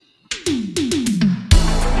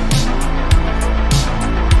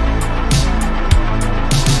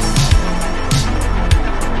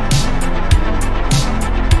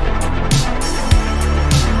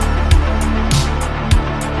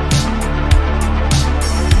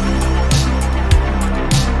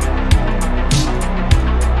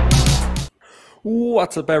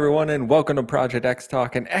What's up, everyone, and welcome to Project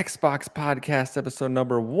XTalk, an Xbox podcast episode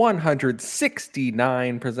number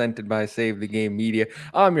 169, presented by Save the Game Media.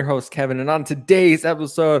 I'm your host, Kevin, and on today's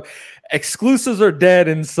episode, exclusives are dead,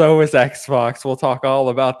 and so is Xbox. We'll talk all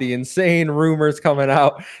about the insane rumors coming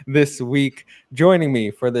out this week. Joining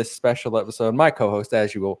me for this special episode, my co-host,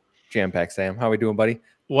 as usual, Jam Pack Sam. How are we doing, buddy?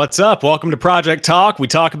 What's up? Welcome to Project Talk. We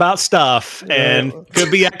talk about stuff, and could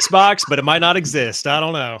be Xbox, but it might not exist. I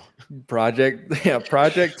don't know. Project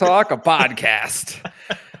Talk, a podcast.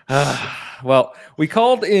 Well, we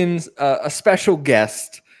called in a special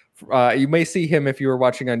guest. You may see him if you were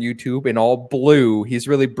watching on YouTube in all blue. He's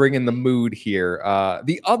really bringing the mood here.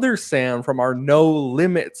 The other Sam from our No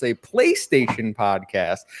Limits, a PlayStation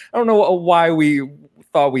podcast. I don't know why we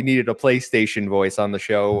thought we needed a PlayStation voice on the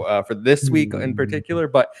show for this week in particular,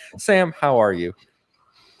 but Sam, how are you?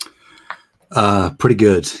 Pretty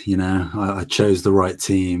good. I chose the right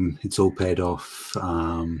team. It's all paid off.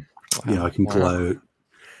 I can gloat.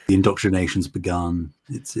 The indoctrination's begun.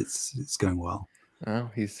 It's going well.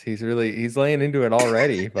 Oh, he's laying into it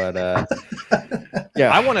already, but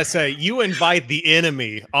yeah. I want to say you invite the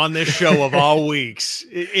enemy on this show of all weeks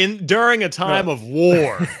during a time of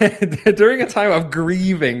war, during a time of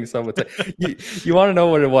grieving. Some would say. You want to know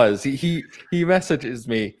what it was? He messages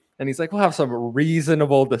me. And he's like, we'll have some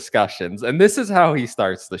reasonable discussions. And this is how he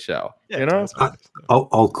starts the show. Yeah,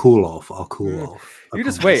 I'll cool off. I'll cool off. You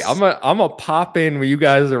just wait. I'm a pop in when you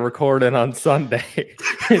guys are recording on Sunday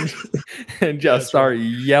and just start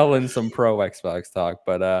yelling some pro Xbox talk.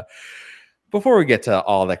 But before we get to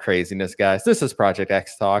all that craziness, guys, this is Project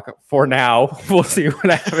X Talk. For now, we'll see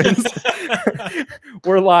what happens.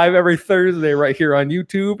 We're live every Thursday right here on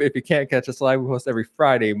YouTube. If you can't catch us live, we post every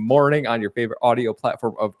Friday morning on your favorite audio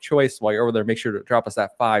platform of choice. While you're over there, make sure to drop us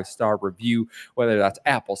that 5-star review, whether that's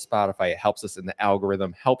Apple, Spotify. It helps us in the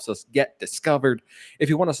algorithm, helps us get discovered. If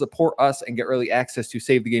you want to support us and get early access to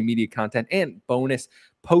Save the Game Media content and bonus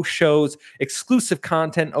post shows, exclusive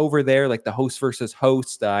content over there, like the host versus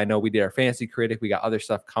host. I know we did our fantasy critic. We got other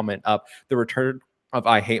stuff coming up. The return of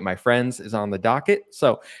I Hate My Friends is on the docket.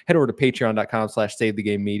 So head over to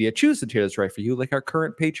patreon.com/SaveTheGameMedia. Choose the tier that's right for you, like our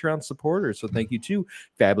current Patreon supporters. So thank you to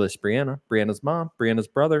Fabulous Brianna, Brianna's mom, Brianna's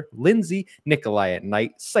brother, Lindsay, Nikolai at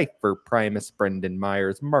Night, Cypher Primus, Brendan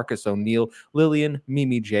Myers, Marcus O'Neill, Lillian,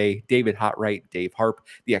 Mimi J, David Hotwright, Dave Harp,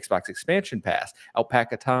 the Xbox Expansion Pass,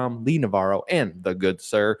 Alpaca Tom, Lee Navarro, and the good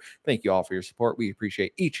sir. Thank you all for your support. We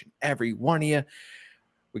appreciate each and every one of you.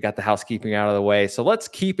 We got the housekeeping out of the way, so let's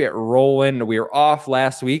keep it rolling. We were off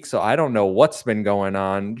last week, so I don't know what's been going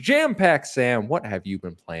on. Jam-pack Sam, what have you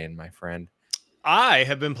been playing, my friend? I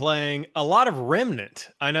have been playing a lot of Remnant.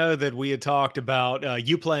 I know that we had talked about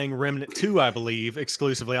you playing Remnant 2, I believe,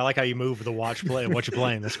 exclusively. I like how you move the watch play what you're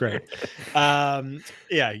playing. That's great. Yeah,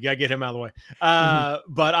 you gotta get him out of the way.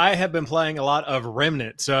 But I have been playing a lot of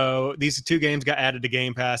Remnant. So these two games got added to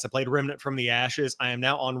Game Pass. I played Remnant from the Ashes. I am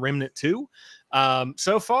now on Remnant 2.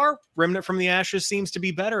 So far, Remnant from the Ashes seems to be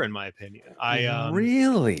better in my opinion.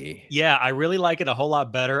 Really? Yeah, I really like it a whole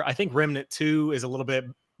lot better. I think Remnant 2 is a little bit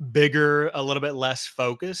bigger, a little bit less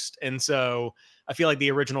focused, and so I feel like the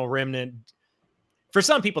original Remnant, for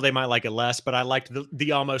some people they might like it less, but I liked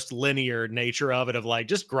the almost linear nature of it, of like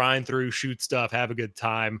just grind through, shoot stuff, have a good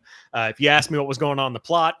time. If you ask me what was going on in the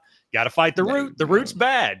plot, got to fight the root. The root's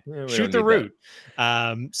bad. Shoot the root.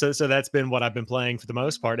 So that's been what I've been playing for the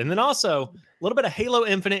most part. And then also a little bit of Halo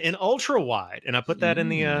Infinite in ultra wide. And I put that in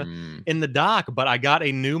the dock, but I got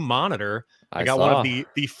a new monitor. I got one of the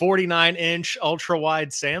 49-inch ultra wide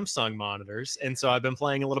Samsung monitors. And so I've been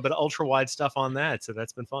playing a little bit of ultra wide stuff on that. So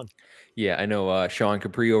that's been fun. Yeah, I know Sean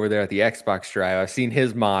Capri over there at the Xbox Drive. I've seen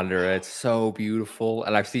his monitor. It's so beautiful.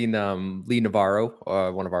 And I've seen Lee Navarro,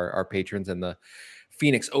 one of our patrons in the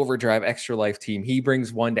Phoenix Overdrive Extra Life team. He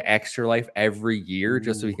brings one to Extra Life every year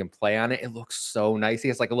just so he can play on it. It looks so nice. He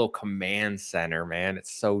has like a little command center, man.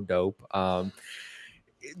 It's so dope.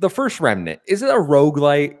 The first Remnant, is it a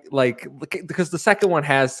roguelite? Like, because the second one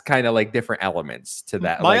has kind of like different elements to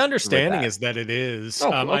that. My understanding is that it is.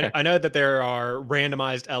 Okay. I know that there are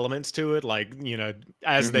randomized elements to it, like,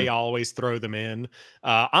 as they always throw them in.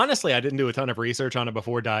 Honestly, I didn't do a ton of research on it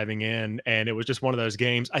before diving in, and it was just one of those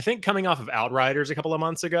games. I think coming off of Outriders a couple of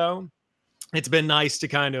months ago, it's been nice to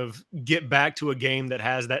kind of get back to a game that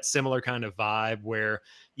has that similar kind of vibe where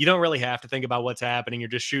you don't really have to think about what's happening. You're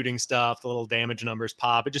just shooting stuff. The little damage numbers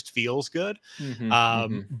pop. It just feels good.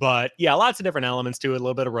 But yeah, lots of different elements to it. A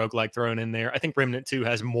little bit of roguelike thrown in there. I think Remnant 2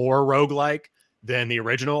 has more roguelike than the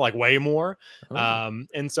original, like way more.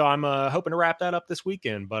 And so I'm hoping to wrap that up this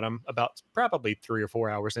weekend, but I'm about probably 3 or 4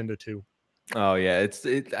 hours into 2. Oh yeah,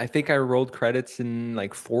 I think I rolled credits in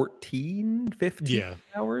like 14, 15 Yeah.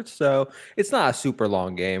 hours, so it's not a super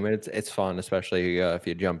long game. It's fun, especially if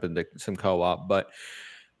you jump into some co-op. But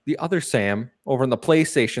the other Sam over on the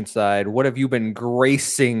PlayStation side, what have you been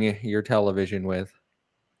gracing your television with?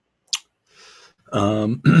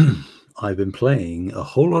 I've been playing a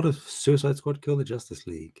whole lot of Suicide Squad Kill the Justice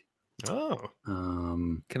League. Oh.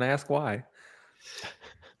 Can I ask why?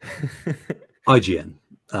 IGN.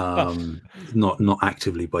 Oh. Not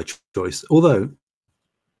actively by choice. Although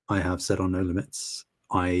I have said on No Limits,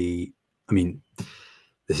 I mean,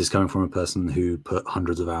 this is coming from a person who put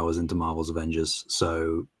hundreds of hours into Marvel's Avengers,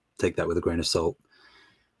 so take that with a grain of salt.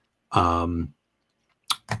 I'm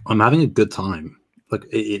having a good time. Like,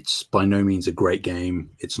 it's by no means a great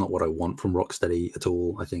game. It's not what I want from Rocksteady at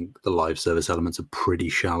all. I think the live service elements are pretty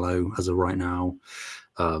shallow as of right now.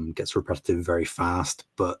 Gets repetitive very fast,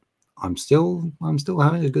 but I'm still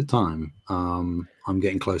having a good time. I'm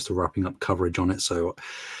getting close to wrapping up coverage on it, so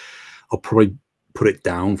I'll probably put it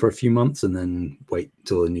down for a few months and then wait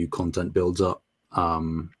until the new content builds up,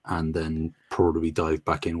 and then probably dive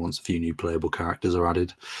back in once a few new playable characters are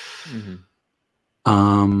added.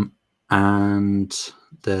 And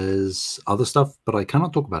there's other stuff, but I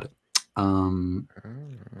cannot talk about it.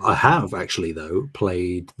 I have actually, though,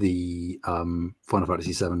 played the Final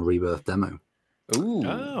Fantasy VII Rebirth demo. Ooh,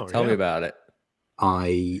 tell me about it.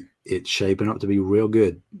 It's shaping up to be real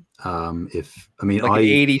good. If I mean, like an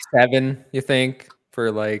 87, you think,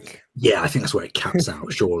 for like? Yeah, I think that's where it caps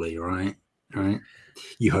out. Surely, right?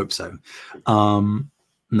 You hope so.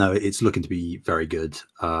 No, it's looking to be very good.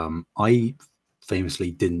 I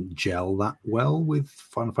famously didn't gel that well with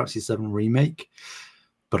Final Fantasy VII Remake,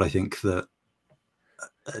 but I think that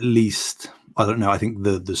at least, I don't know, I think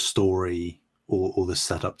the story or the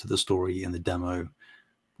setup to the story in the demo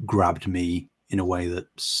grabbed me in a way that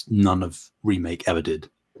none of Remake ever did.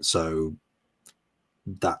 So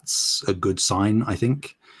that's a good sign, I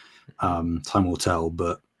think. Time will tell,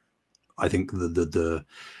 but I think the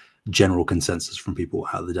general consensus from people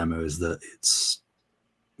out of the demo is that it's,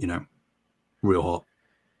 real hot.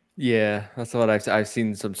 Yeah, that's what I've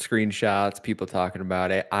seen some screenshots, people talking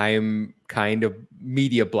about it. I'm kind of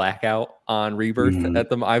media blackout on Rebirth at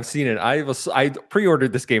them. I've seen it. I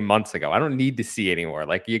pre-ordered this game months ago. I don't need to see anymore.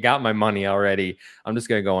 Like, you got my money already. I'm just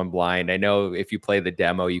gonna go in blind. I know if you play the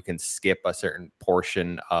demo, you can skip a certain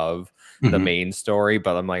portion of the main story,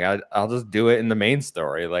 but I'm like, I'll just do it in the main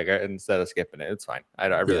story, like, instead of skipping it. It's fine. I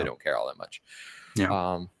really don't care all that much.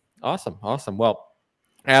 Yeah. Awesome. Well,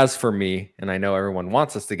 as for me, and I know everyone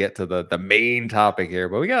wants us to get to the main topic here,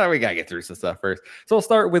 but we gotta get through some stuff first. So I'll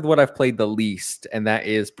start with what I've played the least, and that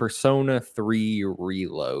is Persona 3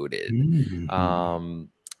 Reloaded.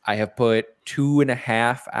 I have put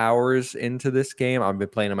 2.5 hours into this game. I've been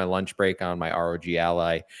playing on my lunch break on my ROG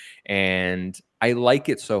Ally, and I like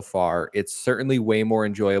it so far. It's certainly way more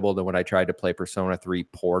enjoyable than when I tried to play Persona 3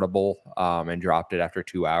 Portable, and dropped it after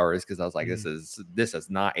 2 hours because I was like, this has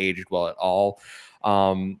not aged well at all.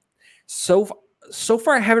 So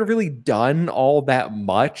far, I haven't really done all that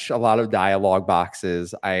much. A lot of dialogue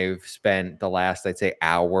boxes. I've spent the last, I'd say,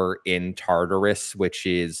 hour in Tartarus, which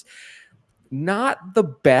is not the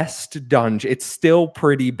best dungeon. It's still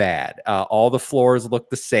pretty bad. All the floors look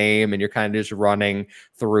the same, and you're kind of just running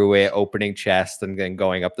through it, opening chests, and then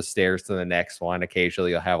going up the stairs to the next one.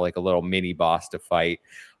 Occasionally, you'll have like a little mini boss to fight.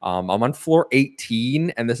 I'm on floor 18,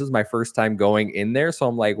 and this is my first time going in there. So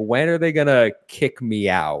I'm like, when are they gonna kick me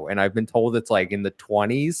out? And I've been told it's like in the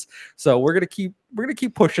 20s. So we're gonna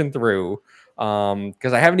keep pushing through.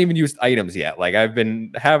 Because I haven't even used items yet. Like, I've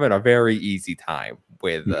been having a very easy time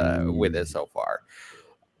with it so far.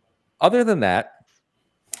 Other than that,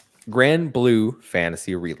 Grand Blue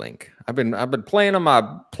Fantasy Relink. I've been playing on my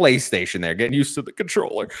PlayStation there, getting used to the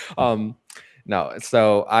controller. No,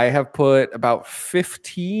 so I have put about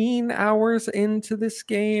 15 hours into this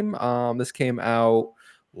game. This came out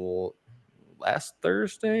last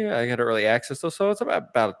Thursday. I got early access, so it's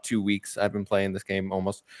about 2 weeks I've been playing this game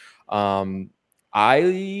almost.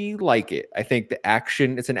 I like it. I think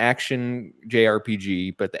it's an action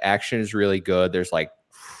JRPG, but the action is really good. There's like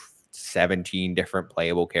 17 different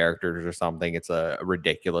playable characters or something. It's a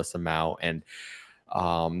ridiculous amount. And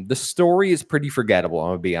the story is pretty forgettable.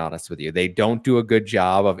 I'm gonna be honest with you. They don't do a good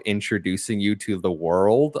job of introducing you to the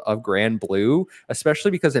world of Grand Blue,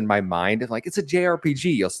 especially because in my mind, it's a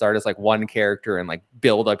JRPG. You'll start as like one character and like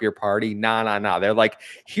build up your party. Nah. They're like,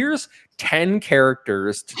 here's 10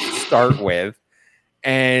 characters to start with,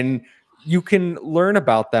 and you can learn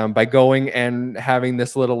about them by going and having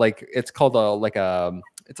this little, it's called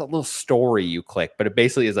it's a little story you click, but it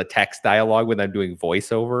basically is a text dialogue with them doing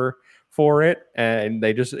voiceover for it, and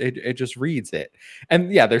they just it just reads it.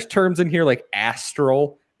 And yeah, there's terms in here like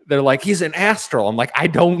astral. They're like, he's an astral. I'm like, I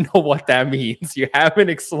don't know what that means. You haven't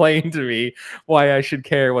explained to me why I should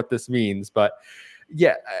care what this means. But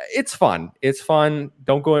yeah, it's fun. It's fun.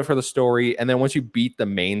 Don't go in for the story. And then once you beat the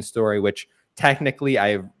main story, which technically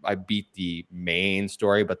I beat the main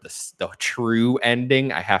story, but the true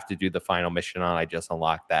ending, I have to do the final mission on. I just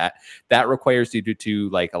unlocked that. That requires you to do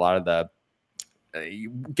like a lot of the you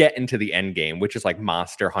get into the end game, which is like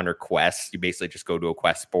Monster Hunter quests. You basically just go to a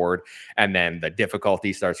quest board, and then the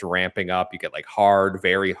difficulty starts ramping up. You get like hard,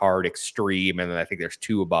 very hard, extreme, and then I think there's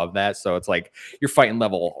 2 above that. So it's like you're fighting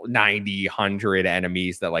level 90, 100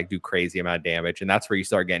 enemies that like do crazy amount of damage, and that's where you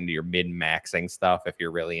start getting to your mid-maxing stuff if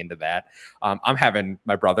you're really into that. I'm having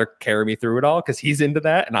my brother carry me through it all because he's into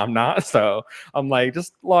that and I'm not. So I'm like,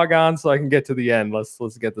 just log on so I can get to the end. Let's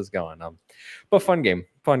get this going. But fun game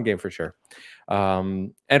for sure.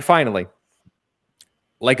 And finally,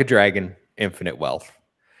 Like a Dragon, Infinite Wealth.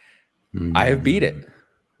 I have beat it.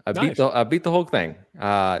 I beat the whole thing.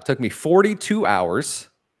 It took me 42 hours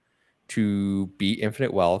to beat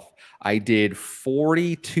Infinite Wealth. I did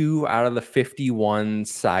 42 out of the 51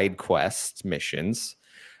 side quest missions.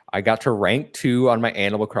 I got to rank 2 on my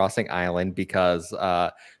Animal Crossing island because,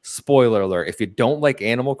 spoiler alert, if you don't like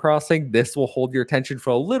Animal Crossing, this will hold your attention for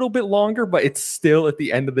a little bit longer, but it's still at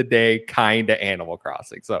the end of the day kind of Animal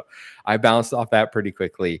Crossing. So I bounced off that pretty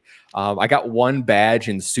quickly. I got 1 badge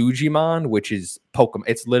in Sujimon, which is Pokemon.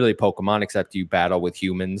 It's literally Pokemon, except you battle with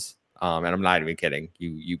humans. And I'm not even kidding.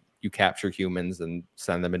 You capture humans and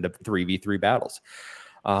send them into 3v3 battles.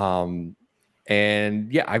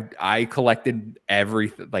 And yeah, I collected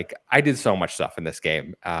everything. Like I did so much stuff in this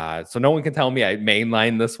game. So no one can tell me I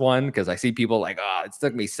mainlined this one because I see people like, oh, it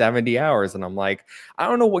took me 70 hours. And I'm like, I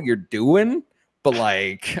don't know what you're doing, but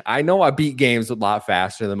like, I know I beat games a lot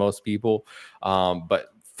faster than most people.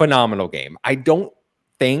 But phenomenal game. I don't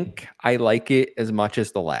think I like it as much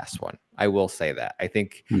as the last one. I will say that. I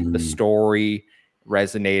think the story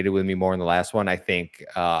resonated with me more in the last one. I think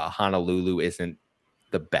Honolulu isn't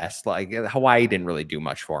the best. Like Hawaii didn't really do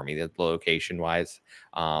much for me, the location wise.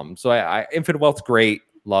 So I Infinite Wealth's great,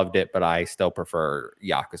 loved it, but I still prefer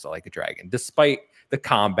Yakuza Like a Dragon, despite the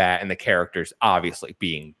combat and the characters obviously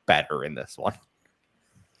being better in this one.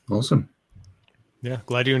 Awesome. Yeah,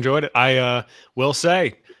 glad you enjoyed it. I will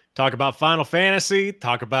say, talk about Final Fantasy,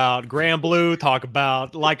 talk about Grand Blue, talk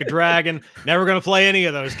about Like a Dragon. Never going to play any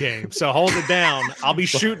of those games, so hold it down. I'll be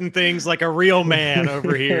shooting things like a real man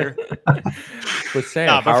over here. But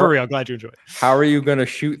Sam, but for real, glad you enjoyed it. How are you going to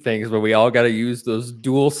shoot things when we all got to use those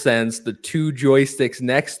dual sense, the 2 joysticks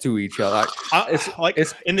next to each other?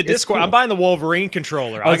 It's in the Discord. Cool. I'm buying the Wolverine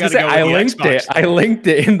controller. I got to go. I linked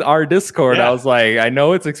it in our Discord. Yeah. I was like, I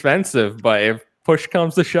know it's expensive, but if push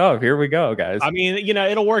comes to shove, here we go, guys. I mean,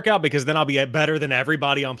 it'll work out because then I'll be better than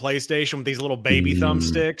everybody on PlayStation with these little baby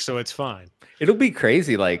thumbsticks, so it's fine. It'll be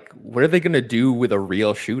crazy. Like, what are they going to do with a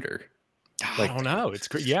real shooter? Like, I don't know. It's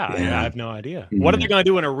yeah, I have no idea. What are they going to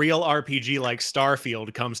do when a real RPG like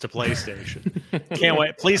Starfield comes to PlayStation? Can't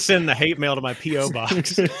wait. Please send the hate mail to my P.O.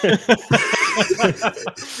 box.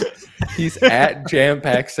 He's at Jam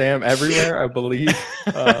Pack Sam everywhere, I believe.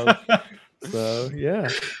 So, yeah.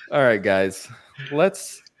 All right, guys.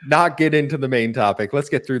 Let's not get into the main topic. Let's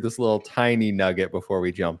get through this little tiny nugget before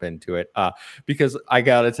we jump into it. Because I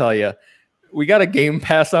got to tell you, we got a Game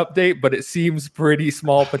Pass update, but it seems pretty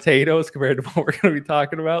small potatoes compared to what we're going to be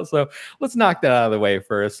talking about. So let's knock that out of the way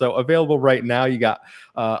first. So available right now, you got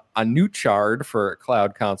a new Chard for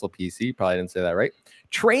Cloud Console PC. Probably didn't say that right.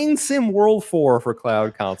 Train Sim World 4 for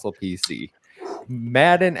Cloud Console PC.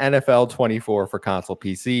 Madden NFL 24 for console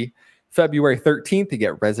PC. February 13th, you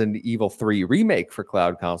get Resident Evil 3 Remake for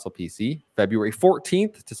Cloud Console PC. February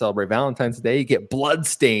 14th, to celebrate Valentine's Day, you get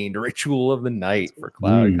Bloodstained Ritual of the Night for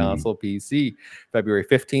Cloud Console PC. February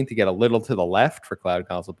 15th, you get A Little to the Left for Cloud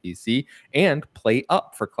Console PC. And Play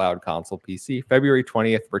Up for Cloud Console PC. February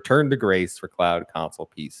 20th, Return to Grace for Cloud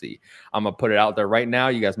Console PC. I'm going to put it out there right now.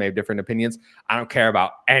 You guys may have different opinions. I don't care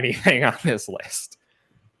about anything on this list.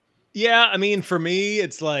 Yeah, I mean, for me,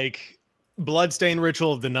 it's like Bloodstained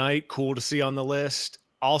Ritual of the Night, cool to see on the list.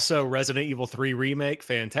 Also, Resident Evil 3 Remake,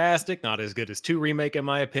 fantastic. Not as good as 2 Remake, in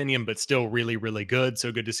my opinion, but still really, really good.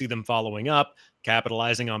 So good to see them following up,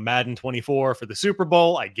 capitalizing on Madden 24 for the Super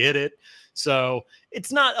Bowl. I get it. So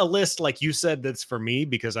it's not a list, like you said, that's for me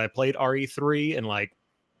because I played RE3 and like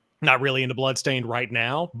not really into Bloodstained right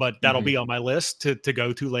now, but that'll be on my list to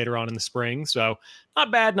go to later on in the spring. So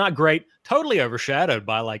not bad, not great. Totally overshadowed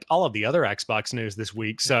by like all of the other Xbox news this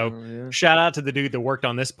week. So shout out to the dude that worked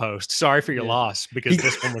on this post. Sorry for your loss, because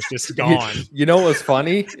this one was just gone. You know what's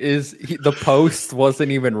funny is the post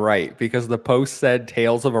wasn't even right, because the post said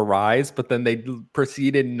Tales of Arise, but then they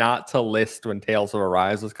proceeded not to list when Tales of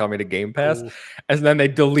Arise was coming to Game Pass. Ooh. And then they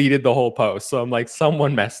deleted the whole post. So I'm like,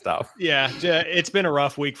 someone messed up. Yeah, it's been a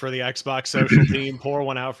rough week for the Xbox social team. Pour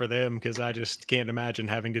one out for them, because I just can't imagine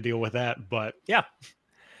having to deal with that. But yeah.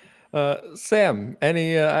 Sam,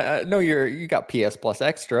 any I know you got PS Plus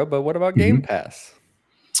Extra, but what about Game Pass?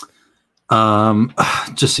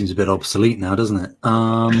 Just seems a bit obsolete now, doesn't it?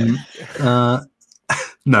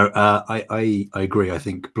 No, I agree. I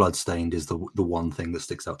think Bloodstained is the one thing that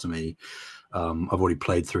sticks out to me. I've already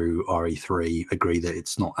played through RE3. Agree that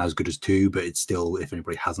it's not as good as 2, but it's still, if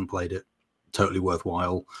anybody hasn't played it, totally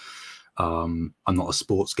worthwhile. I'm not a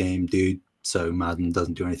sports game dude, so Madden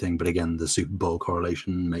doesn't do anything. But again, the Super Bowl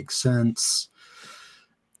correlation makes sense.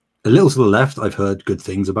 A little to the left, I've heard good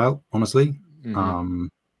things about, honestly.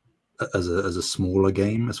 As a smaller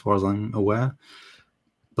game, as far as I'm aware.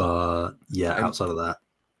 But yeah, outside of that,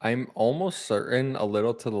 I'm almost certain A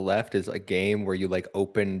Little to the Left is a game where you like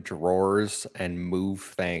open drawers and move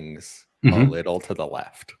things a little to the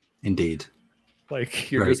left. Indeed.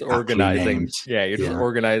 Like you're just organizing. Yeah, you're just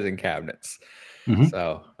organizing cabinets.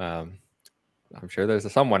 So I'm sure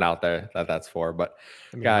there's someone out there that's for, but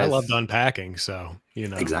I mean, guys, I loved unpacking, so you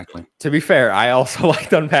know. Exactly. To be fair, I also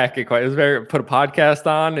liked unpacking quite. It was very put a podcast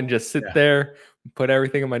on and just sit there, put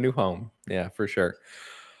everything in my new home. Yeah, for sure.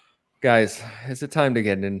 Guys, is it time to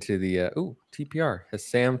get into the TPR? Has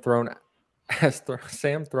Sam thrown his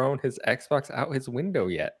Xbox out his window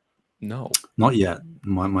yet? No, not yet.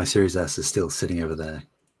 My Series S is still sitting over there,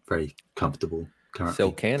 very comfortable currently.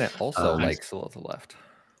 So can it also likes a little to the left.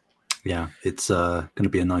 Yeah, it's going to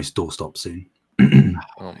be a nice doorstop soon.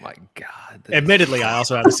 Oh my god! Admittedly, I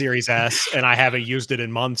also have a Series S, and I haven't used it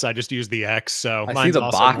in months. I just used the X. So I see the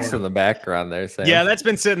box in the background there. Sam. Yeah, that's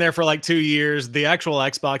been sitting there for like 2 years. The actual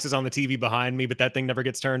Xbox is on the TV behind me, but that thing never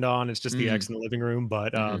gets turned on. It's just the X in the living room.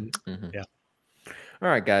 But yeah. All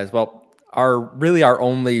right, guys. Well, our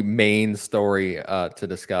only main story to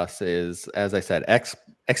discuss is, as I said,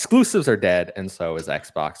 exclusives are dead, and so is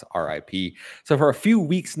Xbox, RIP. So for a few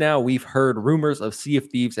weeks now, we've heard rumors of Sea of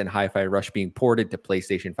Thieves and Hi-Fi Rush being ported to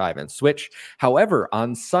PlayStation 5 and Switch. However,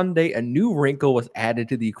 on Sunday, a new wrinkle was added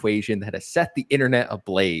to the equation that has set the internet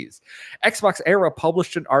ablaze. Xbox Era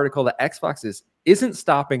published an article that Xbox isn't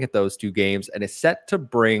stopping at those 2 games and is set to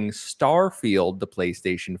bring Starfield to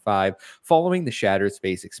PlayStation 5 following the Shattered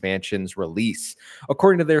Space expansion's release.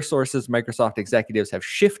 According to their sources, Microsoft executives have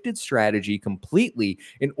shifted strategy completely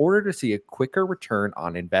in order to see a quicker return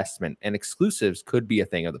on investment, and exclusives could be a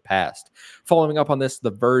thing of the past. Following up on this, The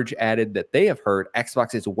Verge added that they have heard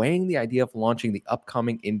Xbox is weighing the idea of launching the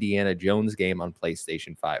upcoming Indiana Jones game on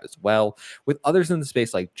PlayStation 5 as well, with others in the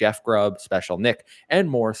space like Jeff Grubb, Special Nick, and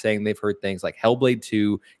more saying they've heard things like Hellblade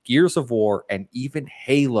 2, Gears of War, and even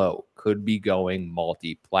Halo could be going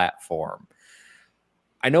multi-platform.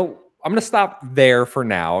 I know I'm going to stop there for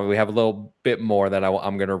now. We have a little bit more that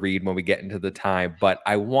I'm going to read when we get into the time, but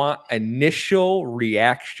I want initial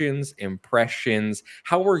reactions, impressions.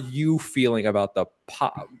 How are you feeling about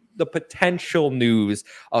the potential news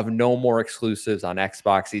of no more exclusives on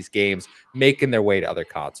Xbox, these games making their way to other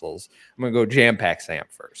consoles? I'm going to go jam-pack Sam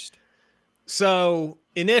first. So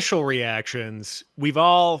initial reactions,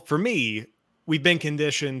 for me, we've been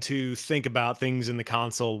conditioned to think about things in the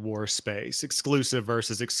console war space, exclusive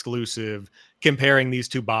versus exclusive, comparing these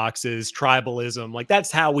 2 boxes, tribalism. Like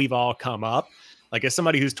that's how we've all come up. Like as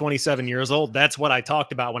somebody who's 27 years old, that's what I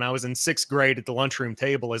talked about when I was in 6th grade at the lunchroom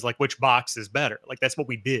table, is like, which box is better? Like that's what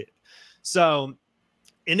we did. So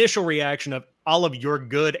initial reaction of all of your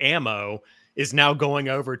good ammo is now going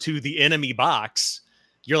over to the enemy box.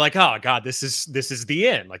 You're like, oh God, this is the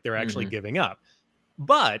end. Like they're actually giving up.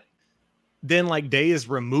 But then like days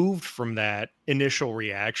removed from that initial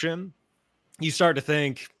reaction, you start to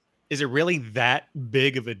think, is it really that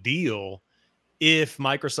big of a deal if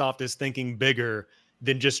Microsoft is thinking bigger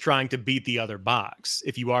than just trying to beat the other box?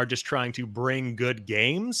 If you are just trying to bring good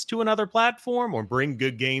games to another platform or bring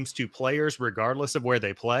good games to players regardless of where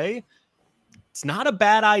they play, it's not a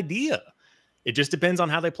bad idea. It just depends on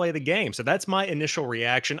how they play the game. So that's my initial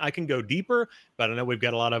reaction. I can go deeper, but I know we've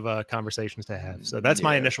got a lot of conversations to have. So that's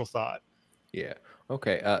my initial thought. Yeah.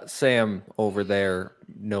 Okay. Sam over there,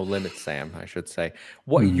 No Limit Sam, I should say.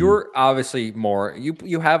 What you're obviously more,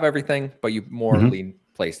 you have everything, but you more lean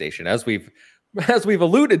PlayStation, as we've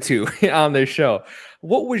alluded to on this show.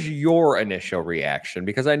 What was your initial reaction?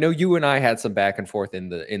 Because I know you and I had some back and forth in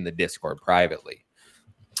the Discord privately.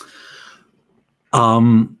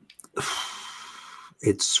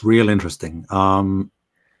 It's real interesting.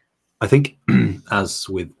 I think, as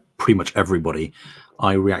with pretty much everybody,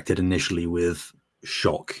 I reacted initially with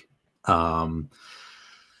shock,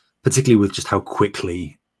 particularly with just how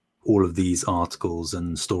quickly all of these articles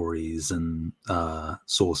and stories and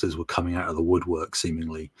sources were coming out of the woodwork,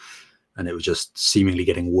 seemingly, and it was just seemingly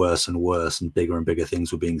getting worse and worse, and bigger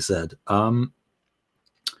things were being said.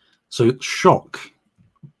 So shock,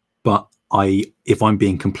 but if I'm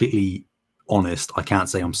being completely honest, I can't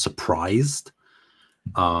say I'm surprised.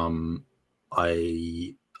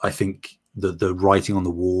 I think the writing on the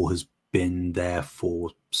wall has been there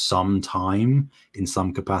for some time in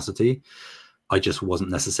some capacity. I just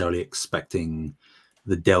wasn't necessarily expecting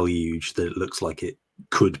the deluge that it looks like it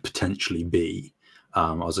could potentially be.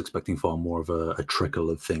 I was expecting far more of a trickle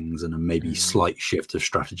of things and a maybe slight shift of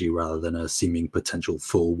strategy rather than a seeming potential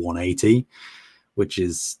full 180, which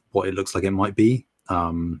is what it looks like it might be.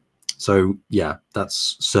 So yeah,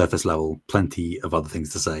 that's surface level. Plenty of other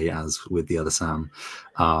things to say, as with the other Sam.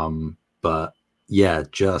 But yeah,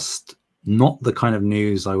 just not the kind of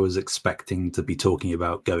news I was expecting to be talking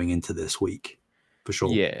about going into this week, for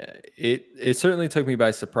sure. Yeah, it certainly took me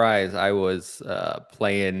by surprise. I was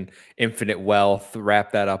playing Infinite Wealth,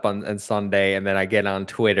 wrap that up on Sunday, and then I get on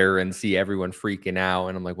Twitter and see everyone freaking out,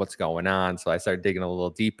 and I'm like, what's going on? So I started digging a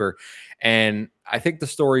little deeper, and I think the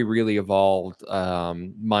story really evolved.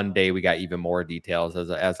 Monday, we got even more details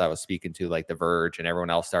as I was speaking to like The Verge, and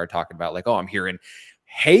everyone else started talking about like, oh, I'm hearing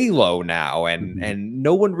Halo now, and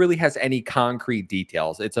no one really has any concrete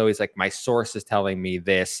details. It's always like my source is telling me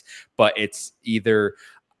this, but it's either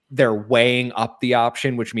they're weighing up the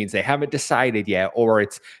option, which means they haven't decided yet, or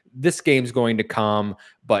it's this game's going to come,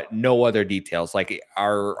 but no other details. Like,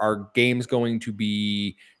 are games going to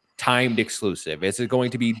be timed exclusive? Is it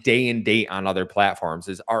going to be day and date on other platforms?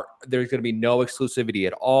 There's going to be no exclusivity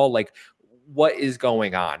at all? Like, what is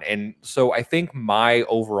going on? And so I think my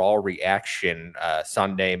overall reaction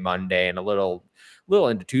Sunday, Monday, and a little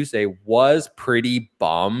into Tuesday was pretty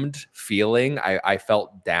bummed feeling. I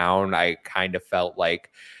felt down. I kind of felt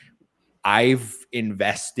like I've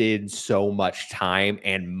invested so much time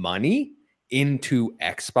and money into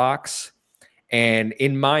Xbox. And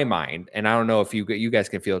in my mind, and I don't know if you guys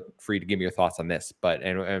can feel free to give me your thoughts on this, but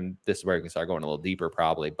and this is where we can start going a little deeper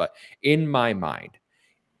probably. But in my mind,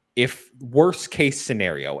 if worst case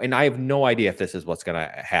scenario, and I have no idea if this is what's going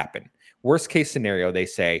to happen, worst case scenario, they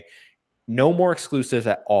say no more exclusives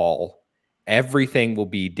at all. Everything will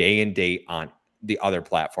be day and date on the other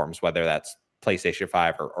platforms, whether that's PlayStation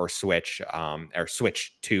 5 or Switch, or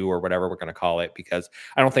Switch 2 or whatever we're going to call it, because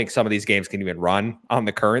I don't think some of these games can even run on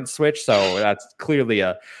the current Switch. So that's clearly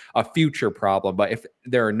a future problem. But if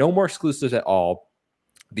there are no more exclusives at all,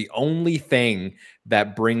 the only thing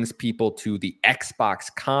that brings people to the Xbox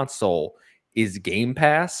console is Game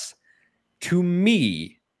Pass. To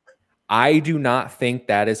me, I do not think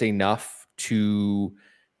that is enough to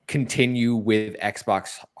continue with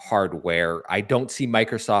Xbox hardware. I don't see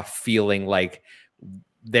Microsoft feeling like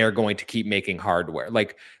they're going to keep making hardware.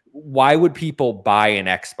 Like, why would people buy an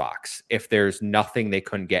Xbox if there's nothing they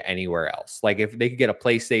couldn't get anywhere else? Like, if they could get a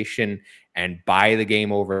PlayStation and buy the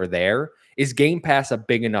game over there, is Game Pass a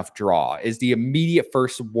big enough draw? Is the immediate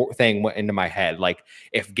first thing went into my head. Like,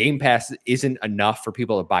 if Game Pass isn't enough for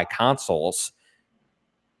people to buy consoles,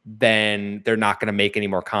 then they're not going to make any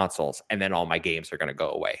more consoles, and then all my games are going to go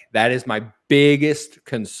away. That is my biggest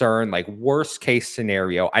concern. Like, worst case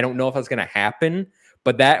scenario. I don't know if that's going to happen,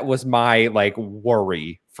 but that was my like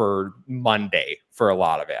worry for Monday for a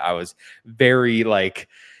lot of it. I was very like,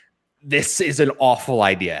 this is an awful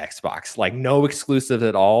idea, Xbox. Like, no exclusives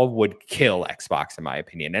at all would kill Xbox, in my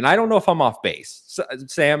opinion. And I don't know if I'm off base. So,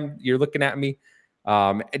 Sam, you're looking at me.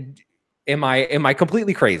 Am I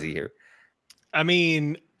completely crazy here? I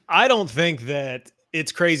mean, I don't think that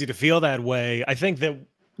it's crazy to feel that way. I think that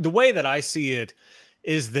the way that I see it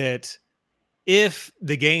is that if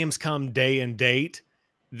the games come day and date,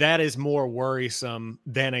 that is more worrisome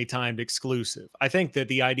than a timed exclusive. I think that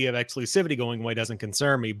the idea of exclusivity going away doesn't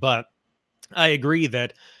concern me, but I agree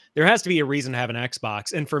that there has to be a reason to have an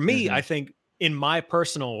Xbox. And for me, I think in my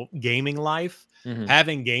personal gaming life,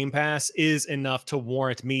 having Game Pass is enough to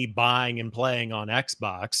warrant me buying and playing on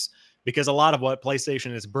Xbox, because a lot of what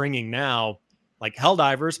PlayStation is bringing now, like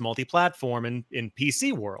Helldivers, multi-platform in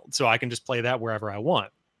PC world, so I can just play that wherever I want.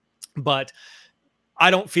 But I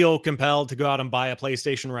don't feel compelled to go out and buy a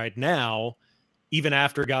PlayStation right now, even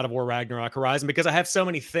after God of War Ragnarok Horizon, because I have so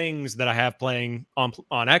many things that I have playing on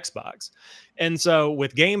Xbox. And so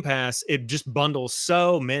with Game Pass, it just bundles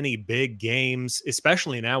so many big games,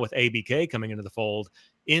 especially now with ABK coming into the fold,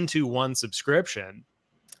 into one subscription,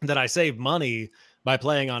 that I save money by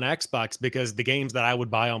playing on Xbox, because the games that I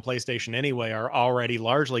would buy on PlayStation anyway are already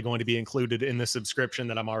largely going to be included in the subscription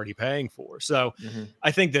that I'm already paying for. So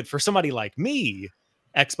I think that for somebody like me,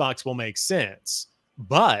 Xbox will make sense.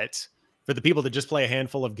 But for the people that just play a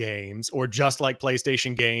handful of games or just like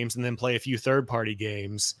PlayStation games and then play a few third-party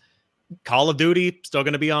games, Call of Duty still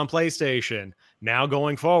going to be on PlayStation. Now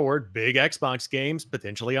going forward, big Xbox games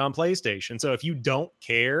potentially on PlayStation. So if you don't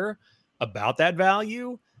care about that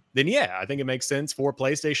value, then yeah, I think it makes sense for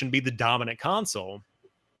PlayStation to be the dominant console.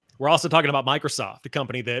 We're also talking about Microsoft, a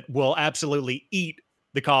company that will absolutely eat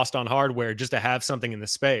the cost on hardware just to have something in the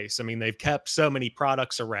space. I mean, they've kept so many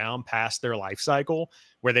products around past their life cycle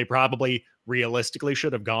where they probably realistically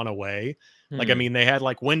should have gone away. Like, I mean, they had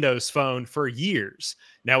like Windows Phone for years.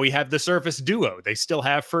 Now we have the Surface Duo, they still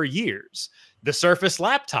have for years. The Surface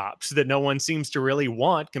laptops that no one seems to really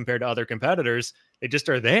want compared to other competitors, they just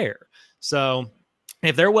are there. So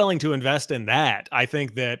if they're willing to invest in that, I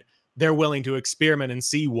think that they're willing to experiment and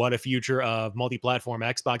see what a future of multi-platform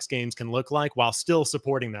Xbox games can look like while still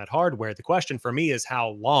supporting that hardware. The question for me is,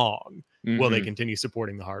 how long will they continue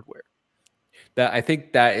supporting the hardware? That, I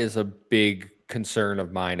think that is a big concern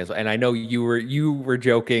of mine, and I know you were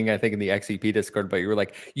joking, I think, in the XEP Discord, but you were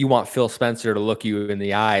like, you want Phil Spencer to look you in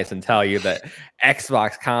the eyes and tell you that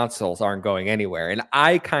Xbox consoles aren't going anywhere. And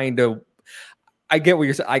I get what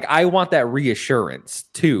you're saying. Like, I want that reassurance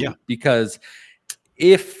too, because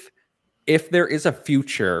if there is a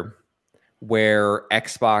future where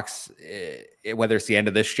Xbox, whether it's the end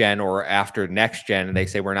of this gen or after next gen, and they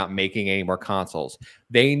say we're not making any more consoles,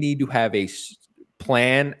 they need to have a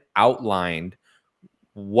plan outlined.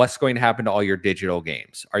 What's going to happen to all your digital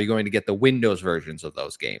games? Are you going to get the Windows versions of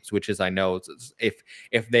those games? Which is, I know,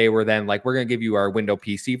 if they were then like, we're going to give you our Windows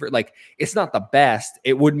PC, like, it's not the best.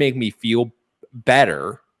 It would make me feel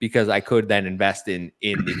better because I could then invest in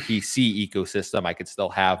the PC ecosystem. I could still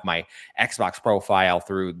have my Xbox profile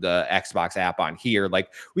through the Xbox app on here. Like,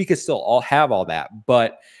 we could still all have all that.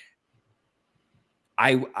 But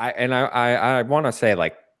I want to say,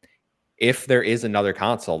 like, if there is another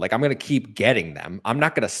console, like, I'm going to keep getting them. I'm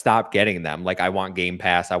not going to stop getting them. Like, I want Game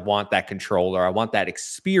Pass. I want that controller. I want that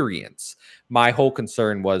experience. My whole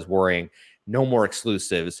concern was worrying, no more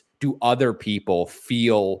exclusives. Do other people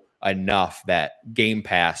feel enough that Game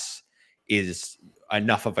Pass is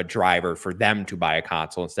enough of a driver for them to buy a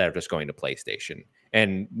console instead of just going to PlayStation?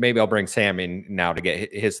 And maybe I'll bring Sam in now to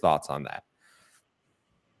get his thoughts on that.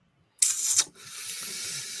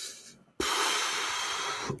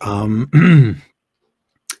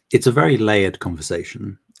 It's a very layered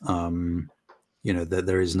conversation.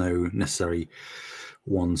 There is no necessary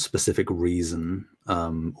one specific reason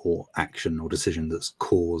or action or decision that's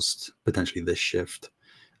caused potentially this shift.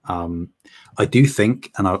 I do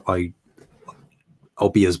think, and I'll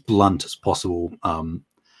be as blunt as possible.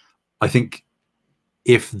 I think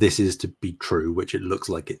if this is to be true, which it looks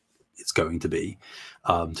like it's going to be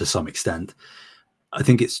to some extent, I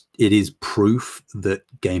think it is proof that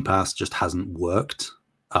Game Pass just hasn't worked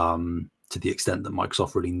to the extent that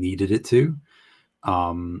Microsoft really needed it to.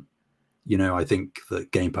 I think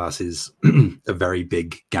that Game Pass is a very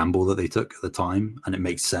big gamble that they took at the time, and it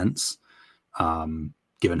makes sense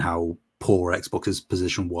given how poor Xbox's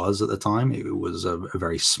position was at the time. It was a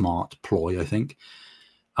very smart ploy, I think,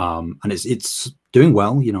 and it's doing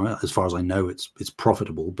well. As far as I know, it's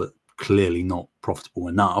profitable, but clearly not profitable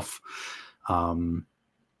enough. I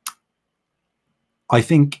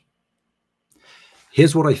think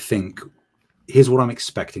here's what I'm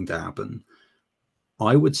expecting to happen.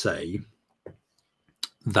 I would say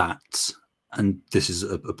that, and this is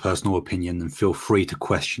a personal opinion, and feel free to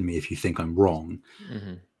question me if you think I'm wrong.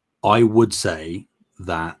 I would say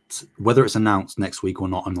that whether it's announced next week or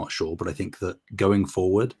not, I'm not sure, but I think that going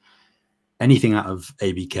forward, anything out of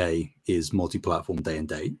ABK is multi-platform day and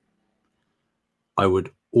date. I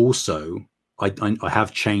would also, I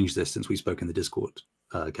have changed this since we spoke in the Discord,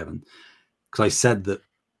 Kevin, because I said that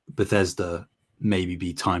Bethesda maybe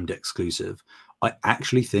be timed exclusive. I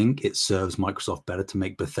actually think it serves Microsoft better to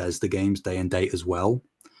make Bethesda games day and date as well.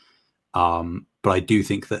 But I do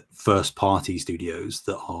think that first-party studios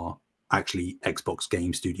that are actually Xbox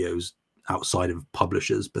game studios outside of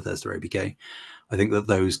publishers, Bethesda, ABK, I think that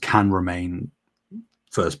those can remain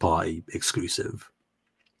first-party exclusive.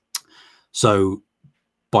 So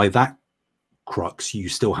by that crux, you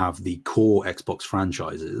still have the core Xbox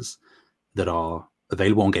franchises that are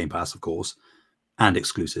available on Game Pass, of course, and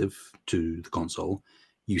exclusive to the console.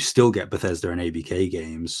 You still get Bethesda and ABK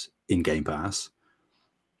games in Game Pass.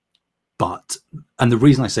 And the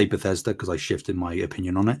reason I say Bethesda, because I shifted my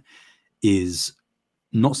opinion on it, is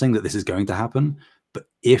not saying that this is going to happen, but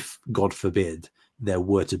if, God forbid, there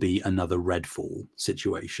were to be another Redfall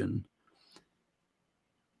situation,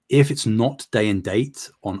 if it's not day and date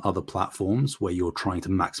on other platforms where you're trying to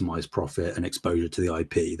maximize profit and exposure to the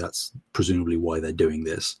IP, that's presumably why they're doing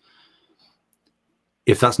this.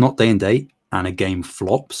 If that's not day and date and a game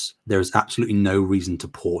flops, there is absolutely no reason to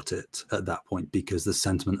port it at that point, because the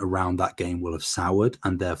sentiment around that game will have soured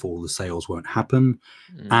and therefore the sales won't happen.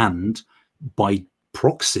 And by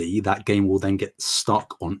proxy, that game will then get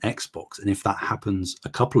stuck on Xbox. And if that happens a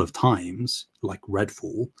couple of times, like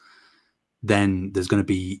Redfall, then there's going to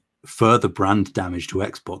be further brand damage to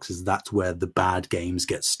Xbox, as that's where the bad games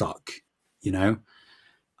get stuck, you know?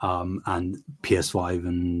 And PS5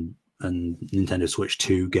 and Nintendo Switch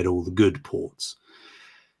 2 get all the good ports.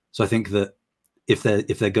 So I think that if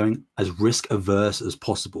they're going as risk averse as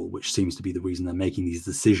possible, which seems to be the reason they're making these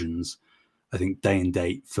decisions, I think day and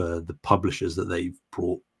date for the publishers that they've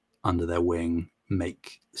brought under their wing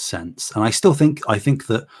make sense. And I think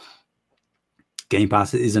that Game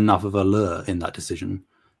Pass is enough of a lure in that decision,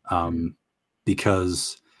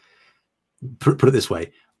 because put it this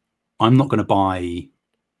way, I'm not going to buy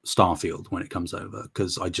Starfield when it comes over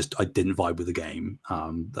because I didn't vibe with the game.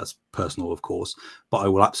 That's personal, of course, but I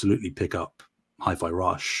will absolutely pick up Hi-Fi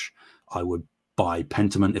Rush. I would buy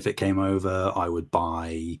Pentiment if it came over. I would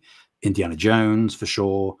buy Indiana Jones for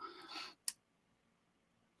sure.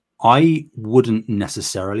 I wouldn't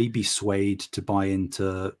necessarily be swayed to buy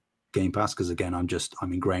into Game Pass because, again, I'm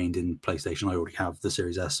ingrained in PlayStation. I already have the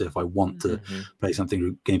Series S, so if I want to play something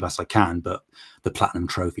with Game Pass, I can. But the platinum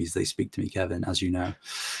trophies, they speak to me, Kevin, as you know.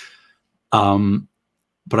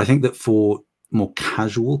 But I think that for more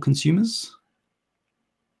casual consumers,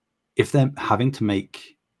 if they're having to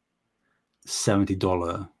make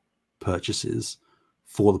 $70 purchases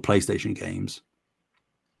for the PlayStation games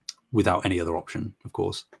without any other option, of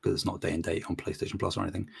course, because it's not day and date on PlayStation Plus or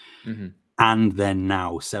anything, and then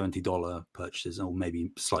now $70 purchases, or maybe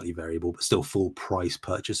slightly variable, but still full price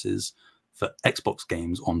purchases for Xbox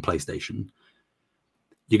games on PlayStation,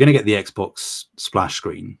 you're going to get the Xbox splash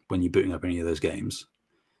screen when you're booting up any of those games.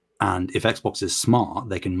 And if Xbox is smart,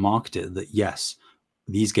 they can market it that, yes,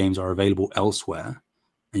 these games are available elsewhere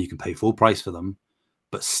and you can pay full price for them,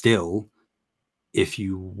 but still, if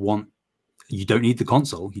you want, you don't need the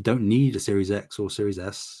console, you don't need a Series X or Series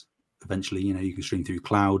S. Eventually, you can stream through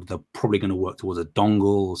cloud. They're probably going to work towards a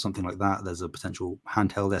dongle or something like that. There's a potential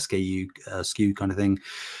handheld SKU kind of thing.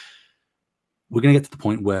 We're going to get to the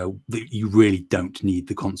point where you really don't need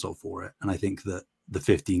the console for it. And I think that the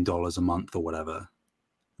 $15 a month or whatever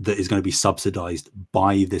that is going to be subsidized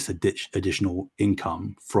by this additional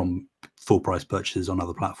income from full price purchases on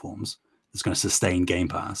other platforms is going to sustain Game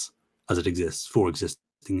Pass as it exists for existing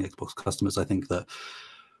Xbox customers. I think that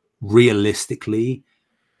realistically,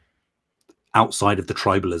 outside of the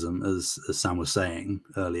tribalism, as Sam was saying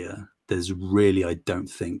earlier, there's really, I don't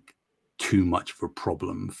think, too much of a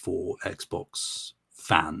problem for Xbox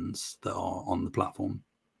fans that are on the platform.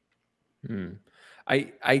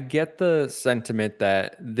 I get the sentiment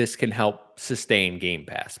that this can help sustain Game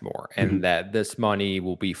Pass more, and that this money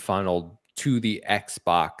will be funneled to the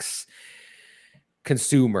Xbox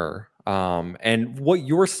consumer. And what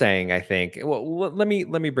you're saying, I think, well, let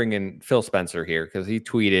me bring in Phil Spencer here, because he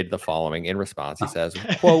tweeted the following in response. He says,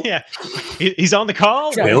 quote, yeah, he's on the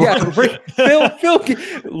call. Phil,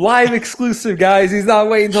 live exclusive, guys. He's not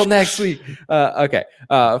waiting until next week. Okay.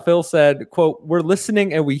 Phil said, quote, "We're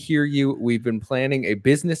listening and we hear you. We've been planning a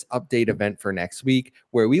business update event for next week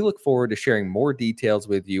where we look forward to sharing more details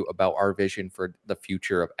with you about our vision for the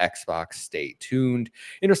future of Xbox. Stay tuned."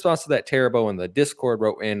 In response to that, Terabo in the Discord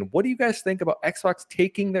wrote in, "What do you guys think about Xbox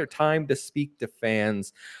taking their time to speak to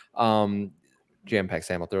fans?" Jam-packed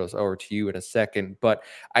Sam, I'll throw this over to you in a second, but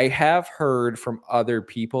I have heard from other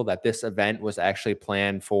people that this event was actually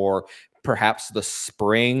planned for perhaps the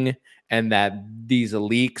spring, and that these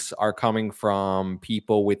leaks are coming from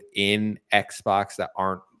people within Xbox that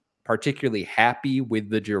aren't particularly happy with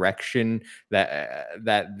the direction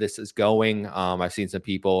that this is going. I've seen some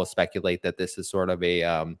people speculate that this is sort of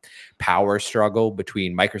a power struggle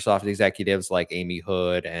between Microsoft executives like Amy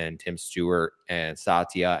Hood and Tim Stewart and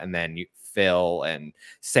Satya, and then Phil and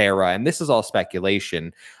Sarah. And this is all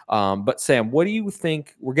speculation. But Sam, what do you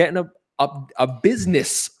think? We're getting a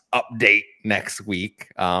business update next week.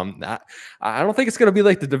 I don't think it's going to be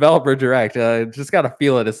like the developer direct. Just got a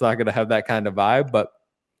feeling it's not going to have that kind of vibe, but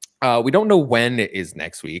we don't know when it is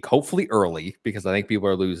next week. Hopefully early, because I think people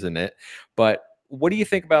are losing it. But what do you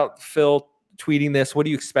think about Phil tweeting this? What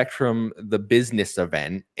do you expect from the business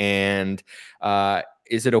event? And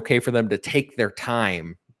is it okay for them to take their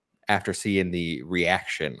time after seeing the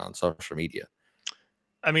reaction on social media?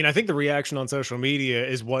 I mean, I think the reaction on social media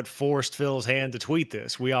is what forced Phil's hand to tweet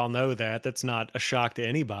this. We all know that. That's not a shock to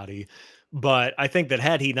anybody. But I think that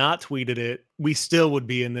had he not tweeted it, we still would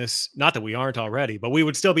be in this, not that we aren't already, but we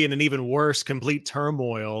would still be in an even worse complete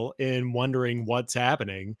turmoil in wondering what's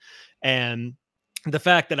happening. And the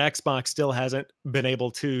fact that Xbox still hasn't been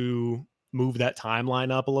able to move that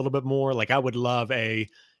timeline up a little bit more, like I would love a,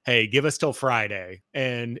 hey, give us till Friday.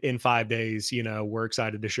 And in 5 days, we're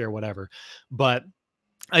excited to share whatever. But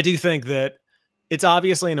I do think that it's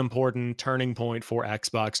obviously an important turning point for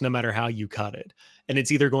Xbox, no matter how you cut it. And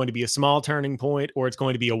it's either going to be a small turning point or it's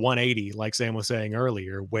going to be a 180, like Sam was saying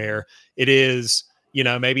earlier, where it is,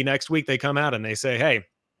 maybe next week they come out and they say, hey,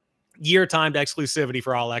 year timed exclusivity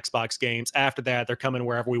for all Xbox games. After that, they're coming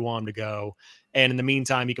wherever we want them to go. And in the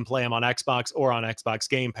meantime, you can play them on Xbox or on Xbox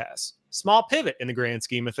Game Pass. Small pivot in the grand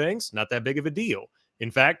scheme of things, not that big of a deal. In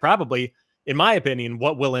fact, probably, in my opinion,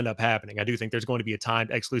 what will end up happening. I do think there's going to be a timed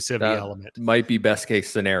exclusivity element. Might be best case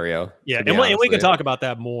scenario. Yeah, and we can talk about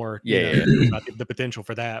that more. About the potential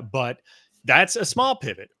for that. But that's a small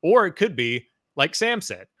pivot. Or it could be, like Sam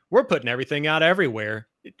said, we're putting everything out everywhere,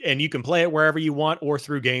 and you can play it wherever you want or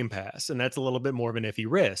through Game Pass. And that's a little bit more of an iffy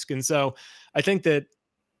risk. And so I think that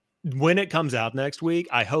when it comes out next week,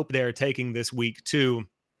 I hope they're taking this week to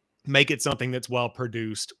make it something that's well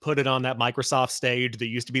produced, put it on that Microsoft stage that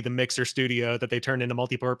used to be the Mixer studio that they turned into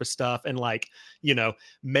multi-purpose stuff, and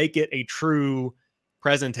make it a true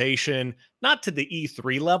presentation, not to the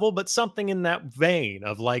E3 level, but something in that vein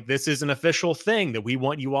of like, this is an official thing that we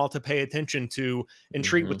want you all to pay attention to and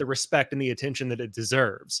treat with the respect and the attention that it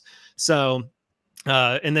deserves. So,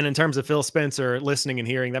 and then in terms of Phil Spencer listening and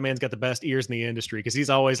hearing, that man's got the best ears in the industry because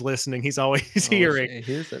he's always listening. He's always hearing.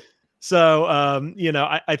 Here's it. So,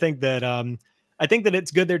 I think that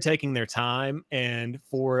it's good they're taking their time, and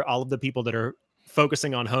for all of the people that are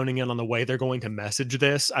focusing on honing in on the way they're going to message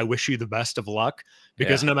this, I wish you the best of luck,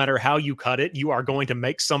 because no matter how you cut it, you are going to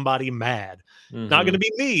make somebody mad. Not going to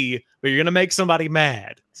be me, but you're going to make somebody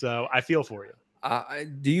mad. So I feel for you.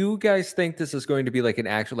 Do you guys think this is going to be like an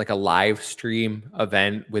actual, like a live stream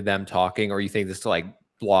event with them talking, or you think this is like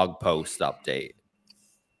blog post update?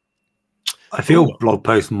 I feel blog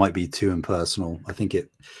post might be too impersonal.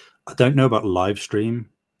 I don't know about live stream,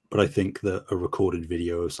 but I think that a recorded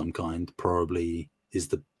video of some kind probably is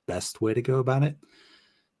the best way to go about it.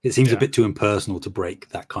 It seems a bit too impersonal to break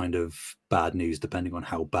that kind of bad news, depending on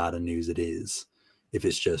how bad a news it is. If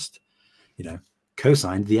it's just,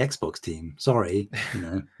 co-signed the Xbox team. Sorry,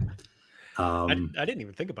 I didn't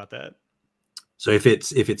even think about that. So if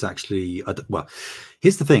it's actually,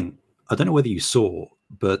 here's the thing. I don't know whether you saw,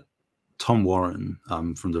 but Tom Warren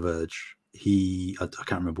from The Verge, I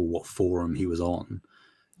can't remember what forum he was on,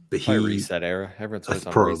 but Reset Era. Everyone's always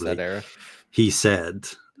on Reset Era. He said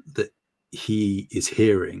that he is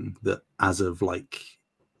hearing that as of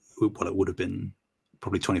it would have been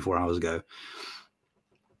probably 24 hours ago,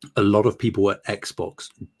 a lot of people at Xbox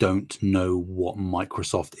don't know what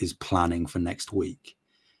Microsoft is planning for next week.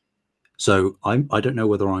 So I don't know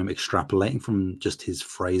whether I'm extrapolating from just his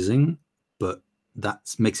phrasing, but that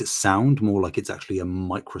makes it sound more like it's actually a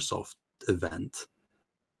Microsoft event.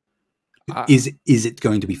 Is it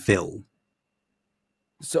going to be Phil?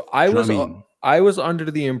 So I was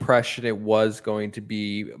under the impression it was going to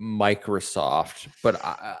be Microsoft, but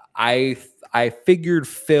I figured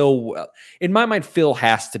Phil, in my mind, Phil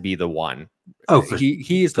has to be the one.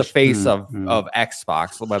 He is the face of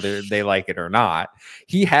Xbox, whether they like it or not.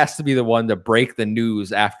 He has to be the one to break the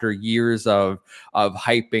news after years of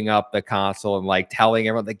hyping up the console and like telling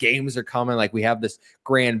everyone the games are coming. Like, we have this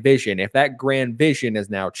grand vision. If that grand vision has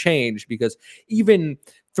now changed, because even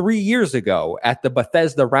 3 years ago at the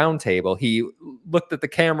Bethesda roundtable, he looked at the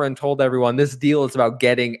camera and told everyone this deal is about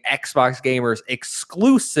getting Xbox gamers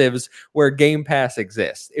exclusives where Game Pass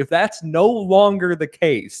exists. If that's no longer the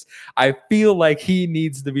case, I feel like he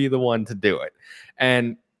needs to be the one to do it.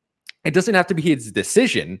 And it doesn't have to be his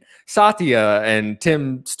decision. Satya and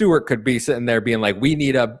Tim Stewart could be sitting there being like, we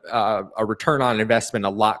need a return on investment a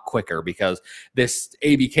lot quicker because this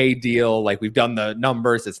ABK deal, like, we've done the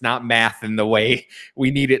numbers. It's not math in the way we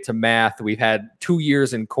need it to math. We've had 2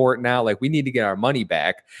 years in court now. Like, we need to get our money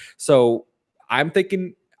back. So I'm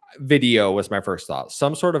thinking video was my first thought.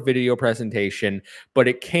 Some sort of video presentation, but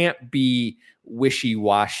it can't be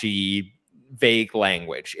wishy-washy, vague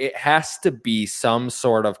language. It has to be some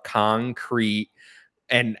sort of concrete,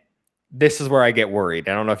 and this is where I get worried.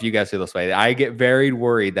 I don't know if you guys feel this way. I get very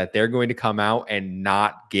worried that they're going to come out and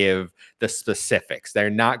not give the specifics. They're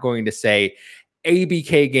not going to say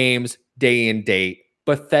ABK games day and date,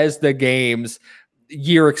 Bethesda games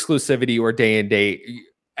year exclusivity or day and date.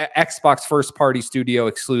 Xbox first party studio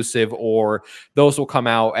exclusive, or those will come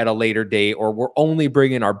out at a later date, or we're only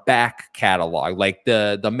bringing our back catalog, like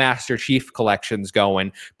the Master Chief collection's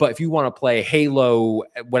going. But if you want to play Halo,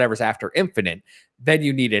 whatever's after Infinite, then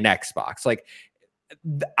you need an Xbox. Like,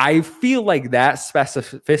 I feel like that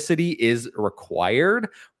specificity is required.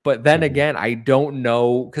 But then again, I don't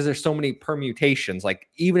know, because there's so many permutations. Like,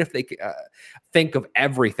 even if they think of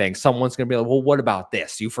everything, someone's going to be like, well, what about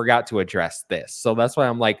this? You forgot to address this. So that's why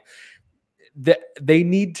I'm like, they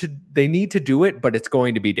need to do it, but it's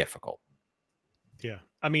going to be difficult. Yeah.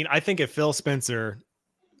 I mean, I think if Phil Spencer,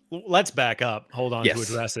 let's back up, hold on to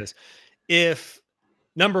address this. If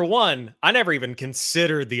number one, I never even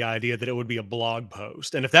considered the idea that it would be a blog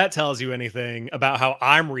post. And if that tells you anything about how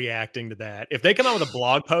I'm reacting to that, if they come out with a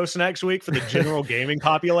blog post next week for the general gaming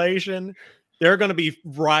population, there are going to be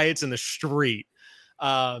riots in the street.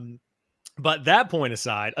 But that point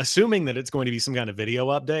aside, assuming that it's going to be some kind of video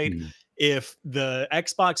update, if the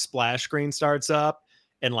Xbox splash screen starts up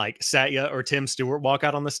and like Satya or Tim Stewart walk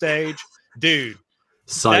out on the stage, dude,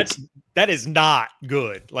 that is not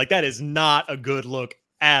good. Like, that is not a good look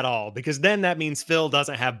at all, because then that means Phil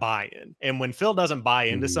doesn't have buy-in. And when Phil doesn't buy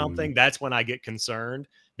into something, that's when I get concerned,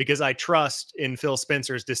 because I trust in Phil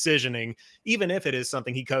Spencer's decisioning. Even if it is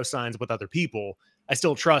something he co-signs with other people, I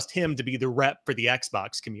still trust him to be the rep for the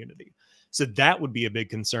Xbox community. So that would be a big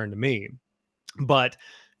concern to me. But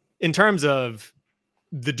in terms of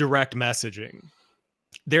the direct messaging,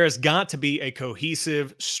 there has got to be a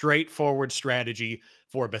cohesive, straightforward strategy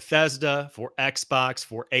for Bethesda, for Xbox,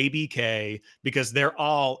 for ABK, because they're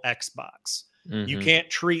all Xbox. You can't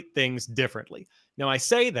treat things differently. Now, I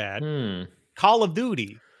say that Call of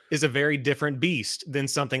Duty is a very different beast than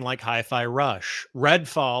something like Hi-Fi Rush.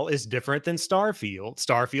 Redfall is different than Starfield.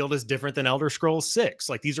 Starfield is different than Elder Scrolls 6.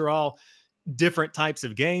 Like, these are all different types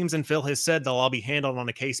of games, and Phil has said they'll all be handled on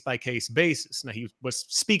a case-by-case basis. Now, he was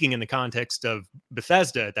speaking in the context of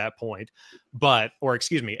Bethesda at that point,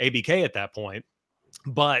 ABK at that point.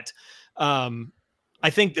 But I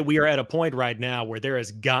think that we are at a point right now where there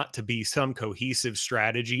has got to be some cohesive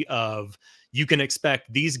strategy of, you can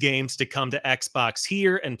expect these games to come to Xbox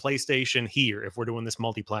here and PlayStation here if we're doing this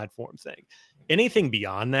multi-platform thing. Anything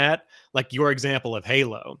beyond that, like your example of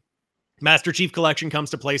Halo, Master Chief Collection comes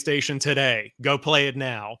to PlayStation today. Go play it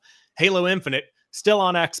now. Halo Infinite, still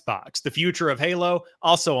on Xbox. The future of Halo,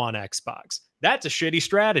 also on Xbox. That's a shitty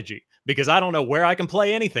strategy, because I don't know where I can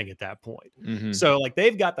play anything at that point. So, like,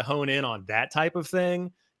 they've got to hone in on that type of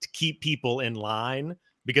thing to keep people in line,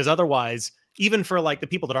 because otherwise, even for like the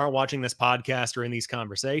people that aren't watching this podcast or in these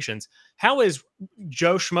conversations, how is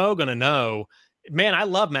Joe Schmo going to know, man, I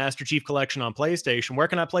love Master Chief Collection on PlayStation. Where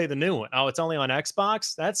can I play the new one? Oh, it's only on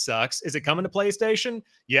Xbox? That sucks. Is it coming to PlayStation?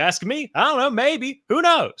 You ask me? I don't know. Maybe. Who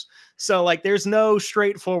knows? So, like, there's no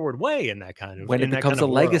straightforward way in that kind of, when it becomes a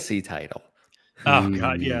legacy title. Oh,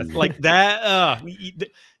 God, yeah. Like that.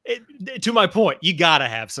 To my point, you got to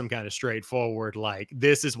have some kind of straightforward, like,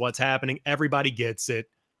 this is what's happening. Everybody gets it.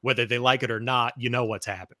 Whether they like it or not, you know what's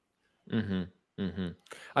happening.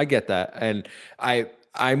 I get that. And I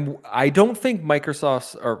don't think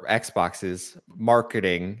Microsoft's or Xbox's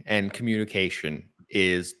marketing and communication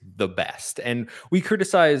is the best. And we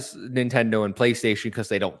criticize Nintendo and PlayStation because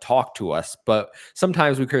they don't talk to us, but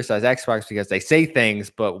sometimes we criticize Xbox because they say things,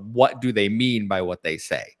 but what do they mean by what they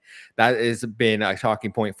say? That has been a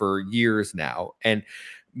talking point for years now. And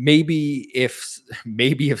maybe if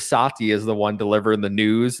Satya is the one delivering the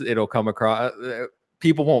news, it'll come across,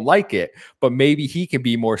 people won't like it, but maybe he can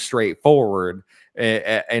be more straightforward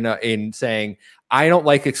in saying, I don't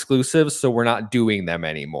like exclusives, so we're not doing them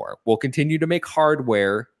anymore. We'll continue to make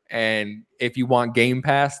hardware, and if you want Game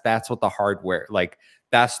Pass, that's what the hardware, like,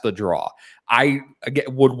 that's the draw. I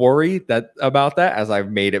would worry about that, as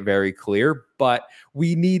I've made it very clear, but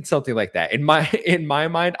we need something like that. In my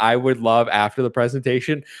mind, I would love, after the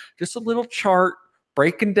presentation, just a little chart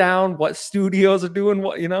breaking down what studios are doing,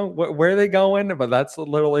 where are they going, but that's a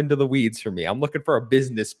little into the weeds for me. I'm looking for a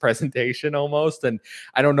business presentation almost, and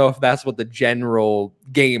I don't know if that's what the general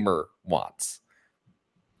gamer wants.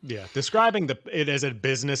 Yeah, describing it as a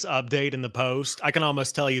business update in the post, I can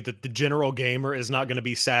almost tell you that the general gamer is not going to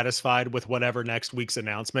be satisfied with whatever next week's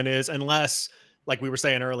announcement is, unless, like we were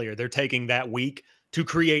saying earlier, they're taking that week to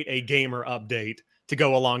create a gamer update to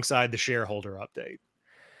go alongside the shareholder update.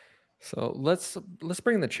 So let's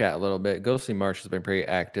bring the chat a little bit. Ghostly Marsh has been pretty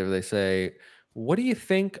active. They say, what do you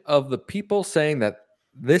think of the people saying that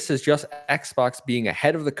this is just Xbox being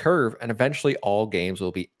ahead of the curve and eventually all games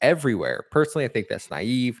will be everywhere? Personally, I think that's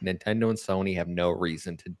naive. Nintendo and Sony have no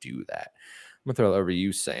reason to do that. I'm going to throw it over to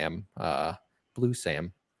you, Sam. Blue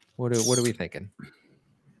Sam, what are we thinking?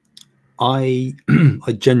 I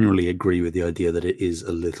I generally agree with the idea that it is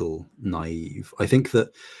a little naive. I think that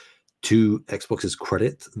to Xbox's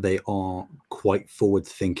credit, they are quite forward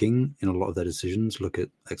thinking in a lot of their decisions. Look at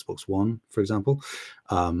Xbox One, for example.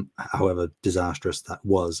 However disastrous that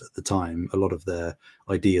was at the time, a lot of their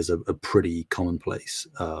ideas are pretty commonplace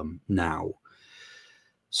now.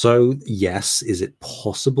 So yes, is it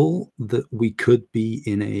possible that we could be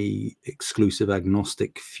in a exclusive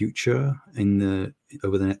agnostic future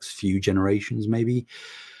over the next few generations? Maybe.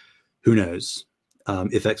 Who knows?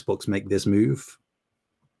 If Xbox make this move,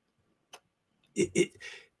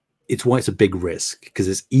 it's why it's a big risk, because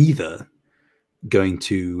it's either going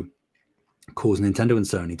to cause Nintendo and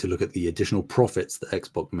Sony to look at the additional profits that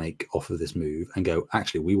Xbox make off of this move and go,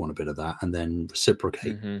 actually, we want a bit of that, and then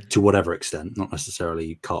reciprocate to whatever extent, not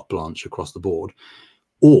necessarily carte blanche across the board,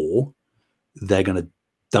 or they're going to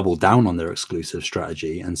double down on their exclusive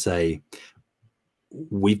strategy and say,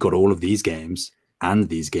 we've got all of these games and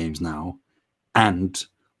these games now, and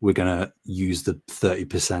we're going to use the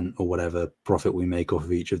 30% or whatever profit we make off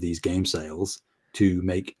of each of these game sales to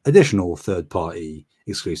make additional third-party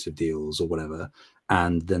exclusive deals or whatever,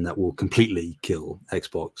 and then that will completely kill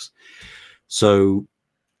Xbox. So,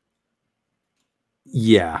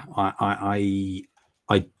 yeah, I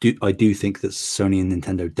do think that Sony and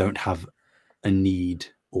Nintendo don't have a need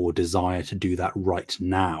or desire to do that right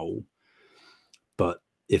now. But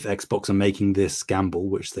if Xbox are making this gamble,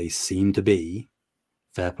 which they seem to be,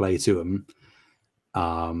 fair play to them.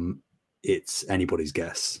 It's anybody's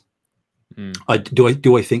guess. Do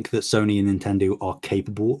I think that Sony and Nintendo are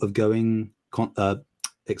capable of going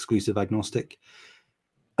exclusive agnostic?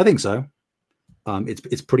 I think so.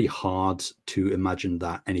 It's pretty hard to imagine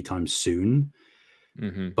that anytime soon.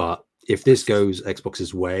 But if this goes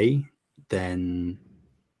Xbox's way, then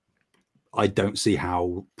I don't see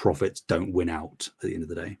how profits don't win out at the end of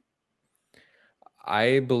the day.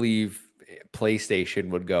 I believe PlayStation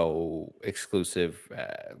would go exclusive,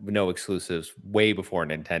 no exclusives, way before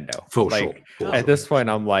Nintendo. For sure. At this point,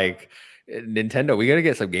 I'm like, Nintendo, we gotta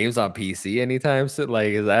get some games on PC anytime soon.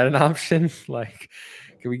 Like, is that an option? Like,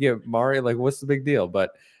 can we get Mario? Like, what's the big deal?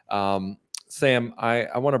 But Sam,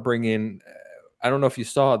 I want to bring in. I don't know if you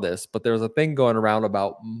saw this, but there was a thing going around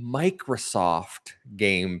about Microsoft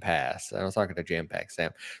Game Pass. I was talking to Jam Pack Sam.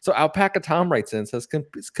 So Alpaca Tom writes in, says,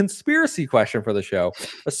 conspiracy question for the show.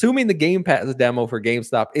 Assuming the Game Pass demo for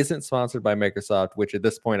GameStop isn't sponsored by Microsoft, which at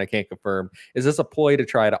this point I can't confirm, is this a ploy to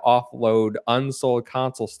try to offload unsold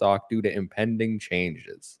console stock due to impending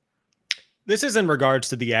changes? This is in regards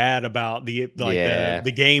to the ad about the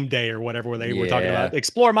game day or whatever, where they were talking about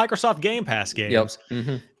explore Microsoft Game Pass games.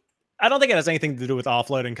 Yep. I don't think it has anything to do with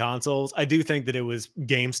offloading consoles. I do think that it was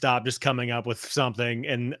GameStop just coming up with something,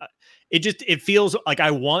 and it feels like I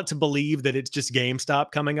want to believe that it's just GameStop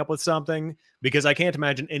coming up with something, because I can't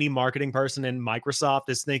imagine any marketing person in Microsoft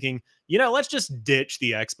is thinking, let's just ditch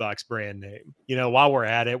the Xbox brand name. While we're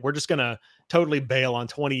at it, we're just going to totally bail on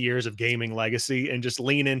 20 years of gaming legacy and just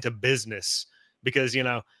lean into business, because,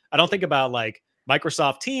 I don't think about like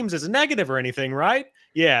Microsoft Teams as a negative or anything, right?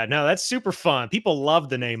 Yeah, no, that's super fun. People love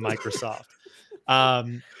the name Microsoft.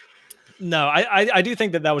 No, I do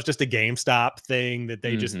think that was just a GameStop thing that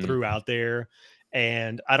they just threw out there.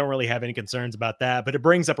 And I don't really have any concerns about that. But it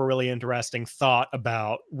brings up a really interesting thought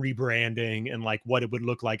about rebranding and like what it would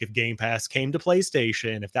look like if Game Pass came to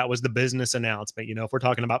PlayStation, if that was the business announcement. If we're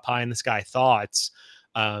talking about pie in the sky thoughts,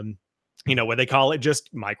 where they call it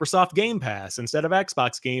just Microsoft Game Pass instead of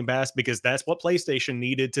Xbox Game Pass, because that's what PlayStation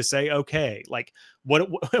needed to say, okay, like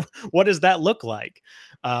what does that look like?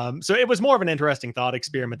 So it was more of an interesting thought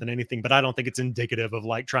experiment than anything, but I don't think it's indicative of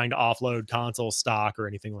like trying to offload console stock or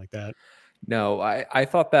anything like that. No, I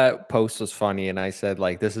thought that post was funny, and I said,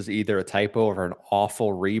 like, this is either a typo or an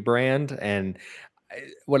awful rebrand. And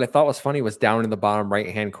what I thought was funny was down in the bottom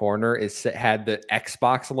right-hand corner, it had the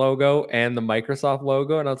Xbox logo and the Microsoft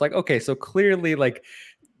logo. And I was like, okay, so clearly, like,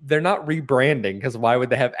 they're not rebranding, because why would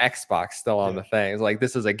they have Xbox still on the thing? It's like,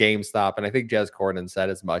 this is a GameStop. And I think Jez Corden said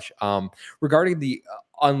as much. Regarding the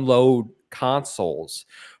unload consoles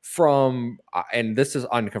from, and this is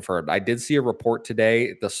unconfirmed, I did see a report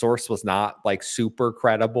today. The source was not like super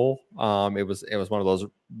credible. It was one of those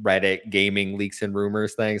Reddit gaming leaks and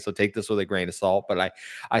rumors things, so take this with a grain of salt. But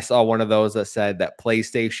I saw one of those that said that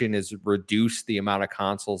PlayStation has reduced the amount of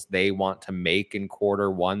consoles they want to make in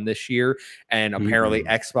Q1 this year, and apparently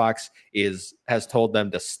Xbox has told them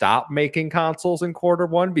to stop making consoles in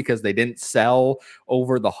Q1 because they didn't sell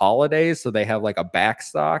over the holidays, so they have like a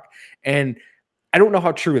backstock. And I don't know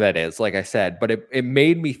how true that is, like I said, but it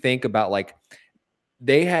made me think about, like,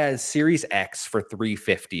 they had Series X for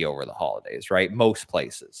 $350 over the holidays, right? Most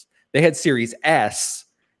places. They had Series S.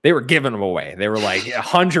 They were giving them away. They were like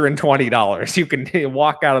 $120. You can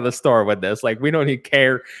walk out of the store with this. Like, we don't even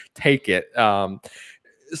care. Take it.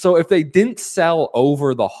 So if they didn't sell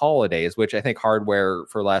over the holidays, which I think hardware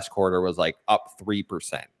for last quarter was like up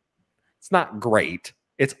 3%. It's not great.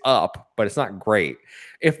 It's up, but it's not great.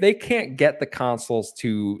 If they can't get the consoles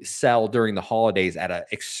to sell during the holidays at an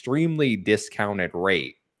extremely discounted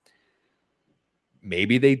rate,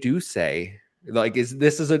 maybe they do say, like,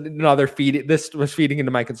 this is another feed. This was feeding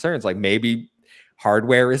into my concerns. Like, maybe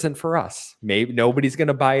hardware isn't for us. Maybe nobody's going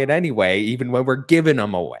to buy it anyway, even when we're giving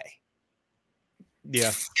them away.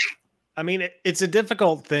 Yeah. I mean, it's a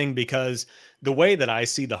difficult thing because the way that I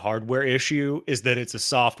see the hardware issue is that it's a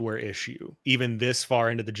software issue, even this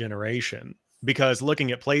far into the generation. Because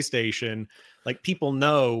looking at PlayStation, like, people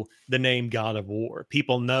know the name God of War,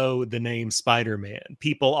 people know the name Spider-Man,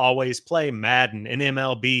 people always play Madden and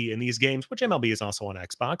MLB in these games, which MLB is also on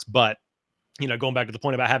Xbox. But, going back to the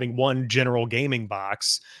point about having one general gaming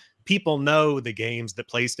box, people know the games that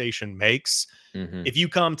PlayStation makes. Mm-hmm. If you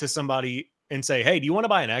come to somebody and say, hey, do you want to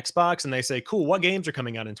buy an Xbox? And they say, cool, what games are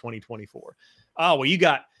coming out in 2024? Oh, well, you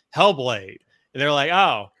got Hellblade. And they're like,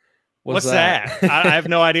 oh, what's that? I have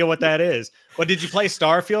no idea what that is. But did you play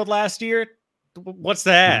Starfield last year? What's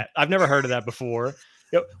that? I've never heard of that before.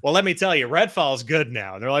 Well, let me tell you, Redfall's good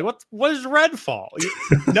now. And they're like, what is Redfall?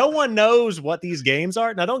 No one knows what these games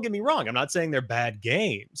are. Now, don't get me wrong. I'm not saying they're bad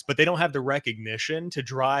games, but they don't have the recognition to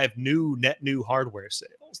drive net new hardware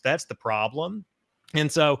sales. That's the problem. And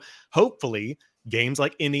so hopefully games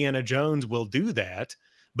like Indiana Jones will do that.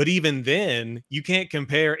 But even then, you can't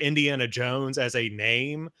compare Indiana Jones as a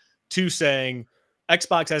name to saying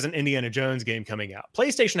Xbox has an Indiana Jones game coming out.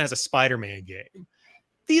 PlayStation has a Spider-Man game.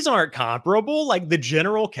 These aren't comparable. Like, the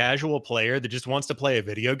general casual player that just wants to play a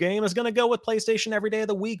video game is going to go with PlayStation every day of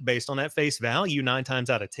the week based on that face value 9 times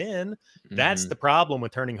out of 10. Mm-hmm. That's the problem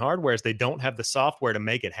with turning hardware, is they don't have the software to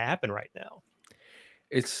make it happen right now.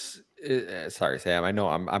 Sorry, Sam. I know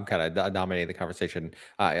I'm kind of dominating the conversation.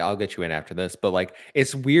 I'll get you in after this, but like,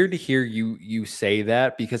 it's weird to hear you say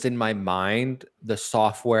that, because in my mind, the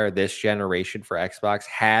software this generation for Xbox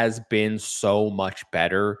has been so much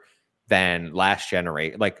better than last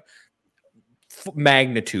generation, like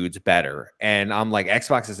magnitudes better. And I'm like,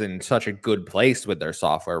 Xbox is in such a good place with their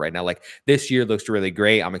software right now. Like, this year looks really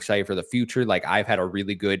great. I'm excited for the future. Like, I've had a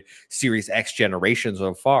really good Series X generation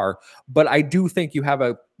so far, but I do think you have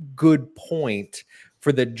a good point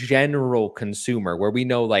for the general consumer, where we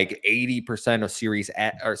know like 80% of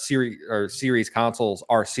Series consoles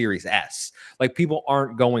are Series S. Like, people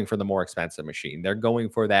aren't going for the more expensive machine. They're going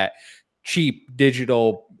for that cheap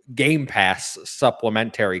digital Game Pass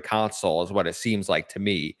supplementary console, is what it seems like to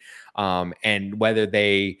me. And whether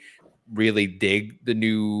they really dig the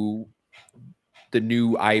new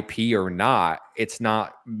IP or not, it's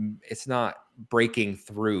not breaking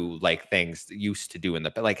through like things used to do in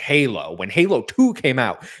the, like Halo. When Halo 2 came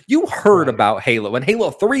out, you heard about Halo. When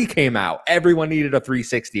Halo 3 came out, everyone needed a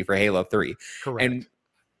 360 for Halo 3. Correct. And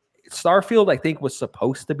Starfield, I think, was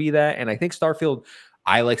supposed to be that. And I think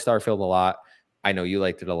I like Starfield a lot. I know you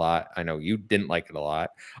liked it a lot. I know you didn't like it a lot.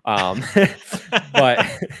 But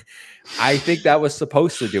I think that was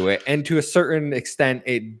supposed to do it. And to a certain extent,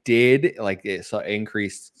 it did. Like, it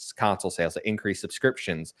increased console sales, it increased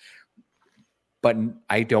subscriptions. But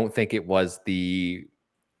I don't think it was the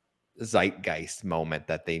zeitgeist moment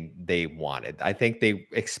that they wanted. I think they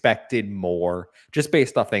expected more, just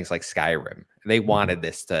based off things like Skyrim. They wanted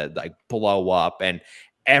this to like blow up, and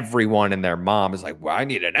everyone and their mom is like, well, I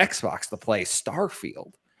need an Xbox to play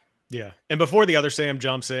Starfield. Yeah. And before the other Sam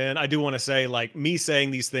jumps in, I do want to say, like, me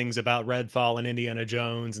saying these things about Redfall and Indiana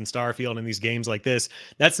Jones and Starfield and these games like this,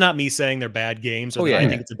 that's not me saying they're bad games or that I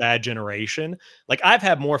think it's a bad generation. Like, I've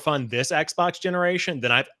had more fun this Xbox generation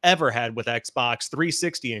than I've ever had with Xbox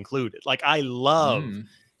 360 included. Like, I love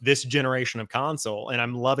this generation of console, and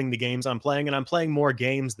I'm loving the games I'm playing, and I'm playing more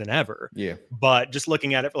games than ever. Yeah. But just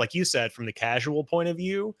looking at it, like you said, from the casual point of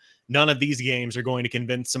view, none of these games are going to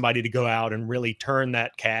convince somebody to go out and really turn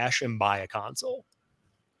that cash and buy a console.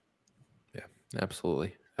 Yeah,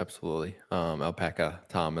 absolutely. Absolutely. Alpaca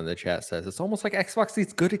Tom in the chat says it's almost like Xbox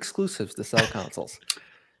needs good exclusives to sell consoles.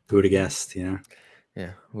 Who would have guessed? Yeah,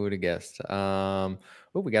 who would have guessed?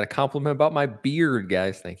 We got a compliment about my beard,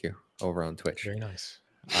 guys. Thank you. Over on Twitch. Very nice.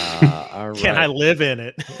 All right. Can I live in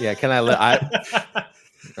it? Yeah, can I live?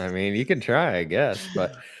 I mean, you can try, I guess,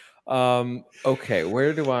 but okay,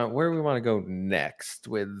 where do we want to go next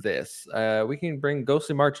with this? We can bring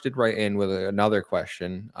Ghostly March did write in with another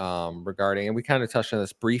question regarding, and we kind of touched on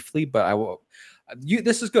this briefly, but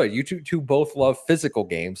This is good. You two both love physical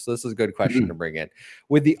games, so this is a good question to bring in.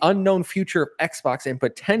 With the unknown future of Xbox and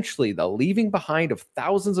potentially the leaving behind of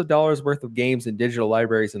thousands of dollars worth of games in digital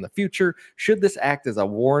libraries in the future, should this act as a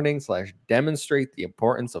warning / demonstrate the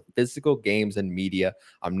importance of physical games and media?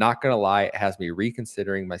 I'm not gonna lie, it has me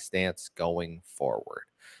reconsidering my stance going forward.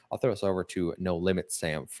 I'll throw us over to No Limit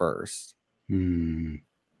Sam first.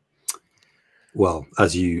 Well,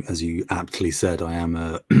 as you aptly said, I am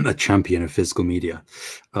a champion of physical media.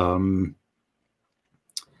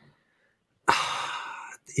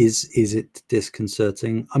 Is it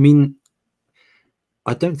disconcerting? I mean,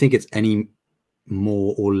 I don't think it's any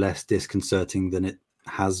more or less disconcerting than it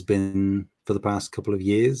has been for the past couple of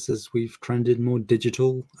years as we've trended more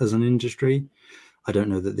digital as an industry. I don't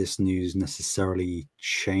know that this news necessarily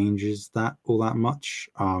changes that all that much.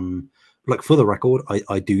 Like, for the record,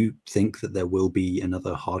 I do think that there will be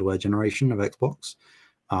another hardware generation of Xbox.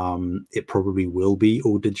 It probably will be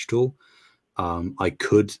all digital. I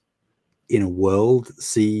could, in a world,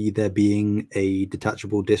 see there being a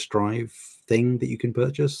detachable disk drive thing that you can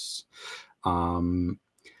purchase. That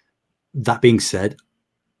being said,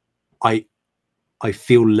 I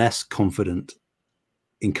feel less confident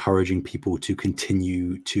encouraging people to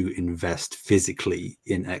continue to invest physically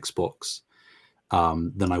in Xbox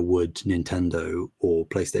than I would Nintendo or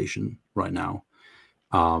PlayStation right now.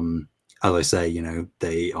 As I say,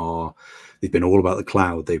 they've been all about the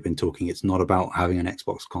cloud. They've been talking, it's not about having an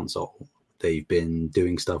Xbox console. They've been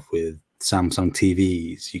doing stuff with Samsung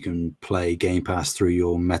TVs. You can play Game Pass through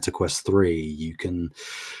your Meta Quest 3.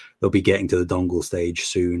 They'll be getting to the dongle stage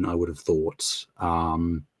soon, I would have thought.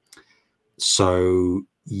 So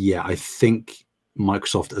yeah, I think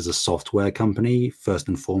Microsoft as a software company, first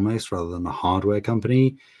and foremost, rather than a hardware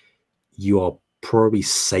company, you are probably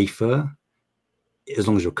safer, as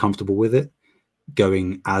long as you're comfortable with it,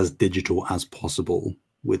 going as digital as possible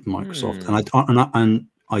with Microsoft. And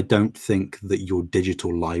I don't think that your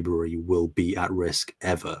digital library will be at risk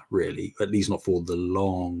ever, really, at least not for the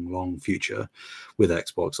long future with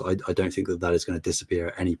Xbox. I don't think that is going to disappear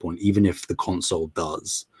at any point, even if the console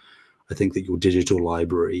does. I think that your digital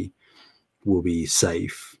library will be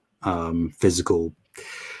safe. Physical,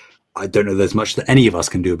 I don't know there's much that any of us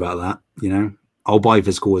can do about that. I'll buy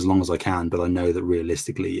physical as long as I can, but I know that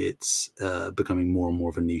realistically it's becoming more and more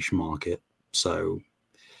of a niche market. So,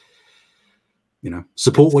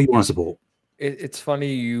 support what you want to support. It's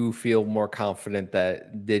funny you feel more confident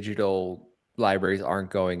that digital libraries aren't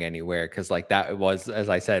going anywhere, because that was, as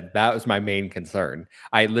I said, that was my main concern.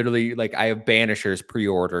 I literally, I have Banishers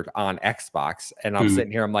pre-ordered on Xbox, and I'm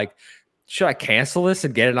sitting here, I'm like, should I cancel this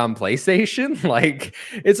and get it on PlayStation?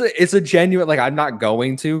 It's a genuine, I'm not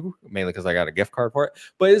going to, mainly because I got a gift card for it,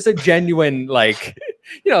 but it's a genuine,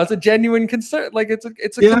 it's a genuine concern.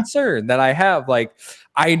 It's a concern that I have.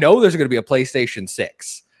 I know there's going to be a PlayStation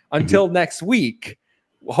 6 until next week.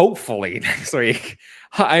 Hopefully next week,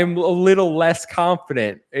 I'm a little less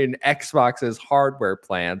confident in Xbox's hardware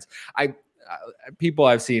plans. People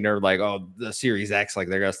I've seen are like, oh, the Series X, they're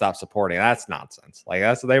gonna stop supporting. That's nonsense.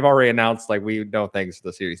 They've already announced, we don't think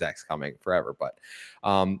the Series X coming forever. But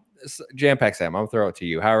Jam Pack Sam, I'm gonna throw it to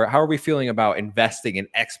you. How are we feeling about investing in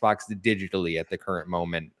Xbox digitally at the current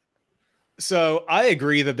moment? So I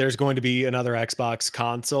agree that there's going to be another Xbox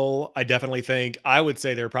console. I would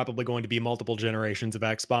say there are probably going to be multiple generations of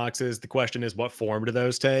Xboxes. The question is, what form do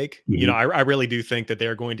those take? I really do think that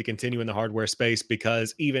they're going to continue in the hardware space,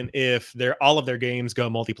 because even if all of their games go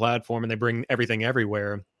multi-platform and they bring everything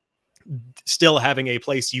everywhere, still having a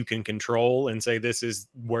place you can control and say, this is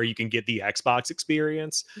where you can get the Xbox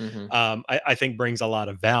experience, I think brings a lot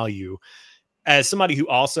of value. As somebody who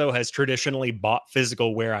also has traditionally bought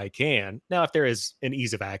physical where I can, now if there is an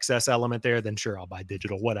ease of access element there, then sure, I'll buy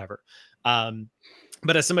digital, whatever.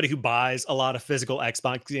 But as somebody who buys a lot of physical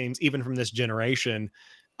Xbox games, even from this generation,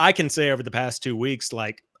 I can say over the past 2 weeks,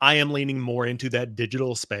 I am leaning more into that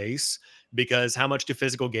digital space, because how much do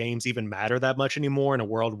physical games even matter that much anymore in a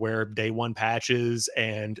world where day one patches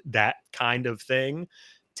and that kind of thing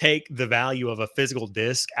take the value of a physical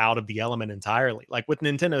disc out of the element entirely? Like with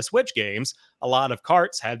Nintendo Switch games, a lot of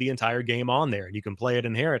carts have the entire game on there and you can play it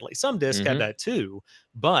inherently. Some discs have that too.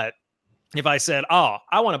 But if I said, oh,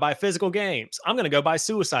 I want to buy physical games, I'm going to go buy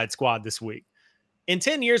Suicide Squad this week. In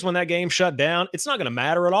 10 years, when that game shut down, it's not going to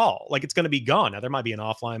matter at all. It's going to be gone. Now, there might be an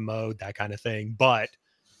offline mode, that kind of thing, but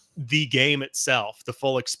the game itself, the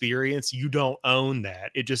full experience, you don't own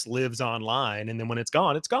that. It just lives online. And then when it's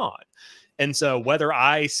gone, it's gone. And so whether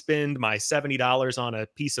I spend my $70 on a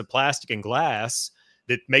piece of plastic and glass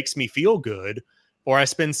that makes me feel good, or I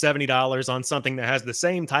spend $70 on something that has the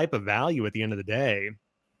same type of value at the end of the day,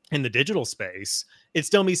 in the digital space, it's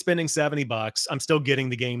still me spending $70. I'm still getting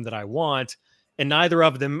the game that I want. And neither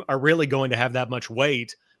of them are really going to have that much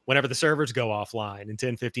weight whenever the servers go offline in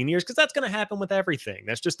 10, 15 years, because that's going to happen with everything.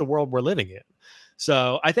 That's just the world we're living in.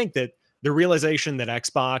 So I think that the realization that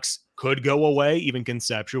Xbox could go away, even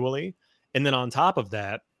conceptually, and then on top of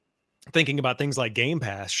that, thinking about things like Game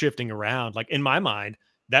Pass shifting around, like in my mind,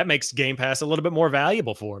 that makes Game Pass a little bit more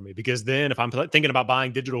valuable for me, because then if I'm thinking about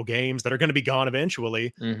buying digital games that are going to be gone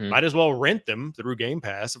eventually, might as well rent them through Game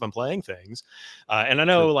Pass if I'm playing things. And I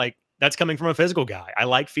know like that's coming from a physical guy. I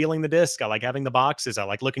like feeling the disc. I like having the boxes. I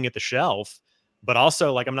like looking at the shelf, but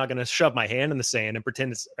also like I'm not going to shove my hand in the sand and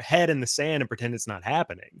pretend it's head in the sand and pretend it's not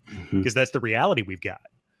happening, because that's the reality we've got.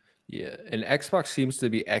 Yeah, and Xbox seems to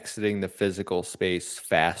be exiting the physical space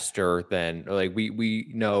faster than like we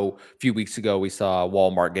know a few weeks ago we saw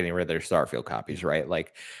Walmart getting rid of their Starfield copies, right?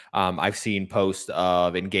 Like I've seen posts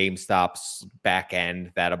of in GameStop's back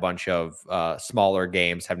end that a bunch of smaller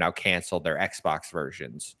games have now canceled their Xbox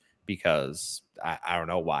versions because I don't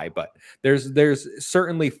know why, but there's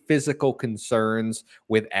certainly physical concerns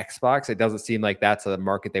with Xbox. It doesn't seem like that's a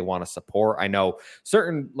market they want to support. I know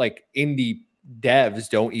certain like indie devs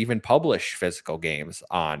don't even publish physical games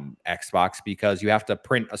on Xbox because you have to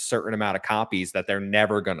print a certain amount of copies that they're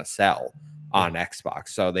never going to sell on Xbox.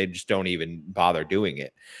 So they just don't even bother doing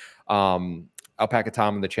it. Alpaca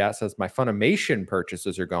Tom in the chat says, my Funimation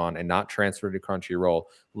purchases are gone and not transferred to Crunchyroll.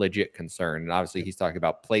 Legit concern. And obviously he's talking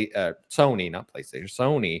about Sony, not PlayStation,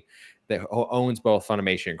 Sony, that owns both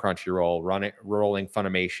Funimation and Crunchyroll, rolling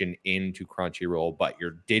Funimation into Crunchyroll, but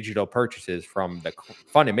your digital purchases from the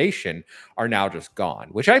Funimation are now just gone,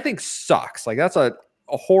 which I think sucks. Like that's a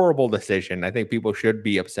horrible decision. I think people should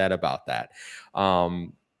be upset about that.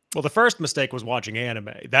 Well, the first mistake was watching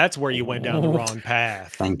anime. That's where you went down the wrong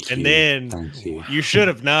path. Thank you. And then Thank you. You should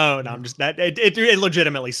have known. I'm just that it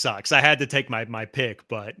legitimately sucks. I had to take my pick,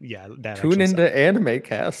 but yeah, that tune into sucks. Anime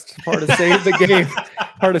Cast, part of Save the Game,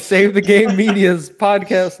 part of Save the Game Media's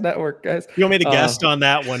podcast network, guys. You want me to guest on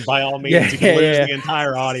that one? By all means, you can lose the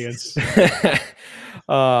entire audience.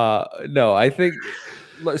 No, I think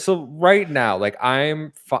so. Right now, like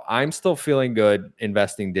I'm still feeling good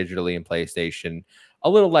investing digitally in PlayStation. A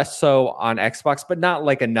little less so on Xbox, but not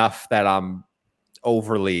like enough that I'm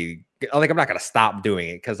overly like I'm not going to stop doing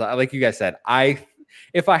it because, like you guys said,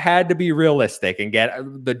 if I had to be realistic and get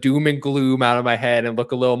the doom and gloom out of my head and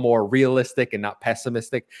look a little more realistic and not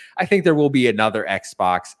pessimistic, I think there will be another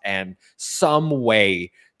Xbox and some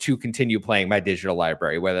way to continue playing my digital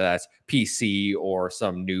library, whether that's PC or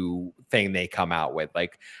some new thing they come out with.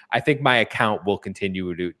 Like I think my account will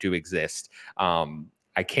continue to exist.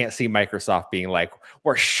 I can't see Microsoft being like,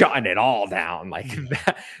 we're shutting it all down. Like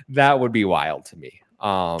that would be wild to me.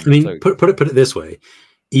 I mean, put it this way,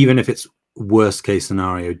 even if it's worst case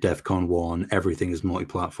scenario, DEFCON 1, everything is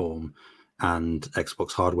multi-platform and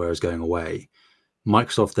Xbox hardware is going away,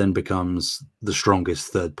 Microsoft then becomes the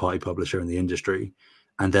strongest third-party publisher in the industry.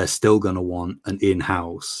 And they're still going to want an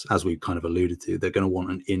in-house, as we kind of alluded to, they're going to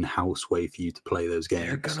want an in-house way for you to play those games.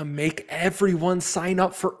 They're going to make everyone sign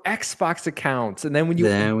up for Xbox accounts. And then when you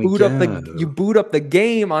boot up the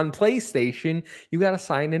game on PlayStation, you got to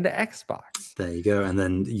sign into Xbox. There you go. And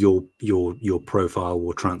then your profile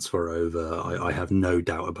will transfer over. I have no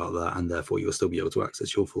doubt about that. And therefore you'll still be able to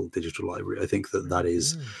access your full digital library. I think that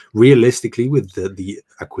is realistically, with the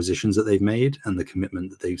acquisitions that they've made and the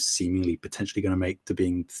commitment that they've seemingly potentially going to make to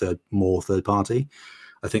being more third party,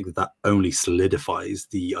 I think that only solidifies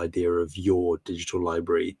the idea of your digital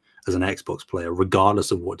library as an Xbox player,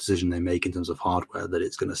 regardless of what decision they make in terms of hardware, that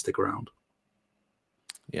it's going to stick around.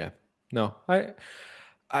 Yeah, no,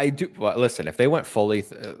 I do. Well, listen, if they went fully,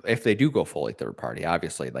 if they do go fully third party,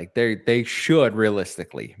 obviously, like they should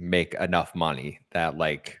realistically make enough money that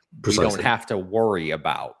like we don't have to worry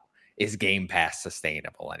about, is Game Pass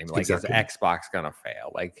sustainable anymore? Like, is Xbox gonna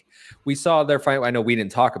fail? Like, we saw their I know we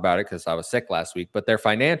didn't talk about it because I was sick last week, but their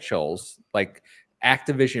financials, like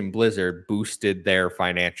Activision Blizzard, boosted their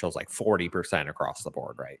financials like 40% across the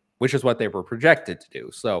board, right? Which is what they were projected to do.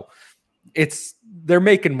 So they're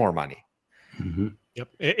making more money. Mm-hmm. Yep.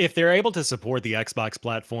 If they're able to support the Xbox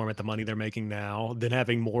platform at the money they're making now, then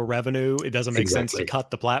having more revenue, it doesn't make sense to cut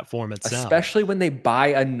the platform itself. Especially when they buy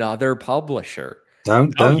another publisher.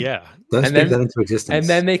 Don't speak that into existence. And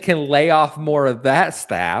then they can lay off more of that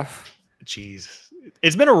staff. Jeez.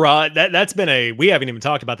 It's been a run. That's been we haven't even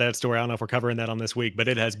talked about that story. I don't know if we're covering that on this week, but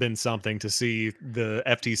it has been something to see the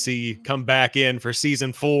FTC come back in for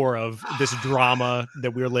season 4 of this drama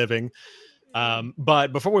that we're living.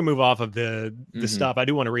 But before we move off of the stuff, I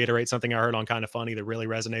do want to reiterate something I heard on Kind of Funny that really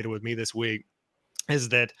resonated with me this week, is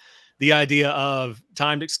that the idea of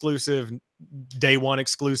timed exclusive, day one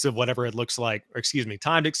exclusive, whatever it looks like, or excuse me,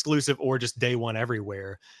 timed exclusive or just day one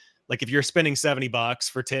everywhere. Like if you're spending $70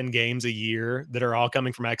 for 10 games a year that are all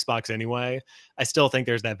coming from Xbox anyway, I still think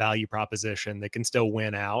there's that value proposition that can still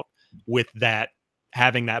win out with that,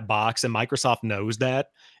 having that box, and Microsoft knows that.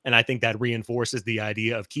 And I think that reinforces the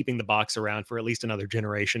idea of keeping the box around for at least another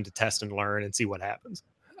generation to test and learn and see what happens.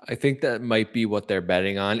 I think that might be what they're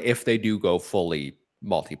betting on if they do go fully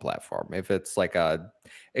multi-platform. If it's like a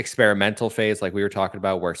experimental phase, like we were talking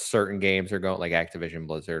about, where certain games are going, like Activision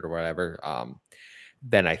Blizzard or whatever,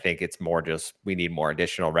 then I think it's more just we need more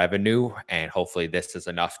additional revenue, and hopefully this is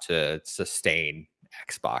enough to sustain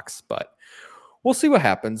Xbox. But we'll see what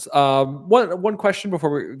happens. One question before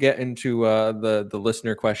we get into the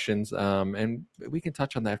listener questions, and we can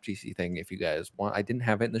touch on the FGC thing if you guys want. I didn't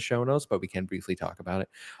have it in the show notes, but we can briefly talk about it.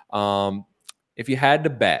 If you had to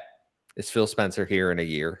bet, is Phil Spencer here in a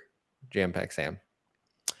year? Jam Pack Sam.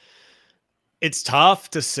 It's tough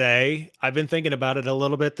to say. I've been thinking about it a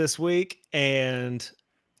little bit this week. And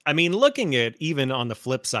I mean, looking at even on the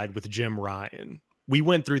flip side with Jim Ryan, we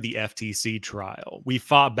went through the FTC trial. We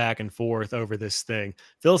fought back and forth over this thing.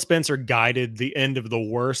 Phil Spencer guided the end of the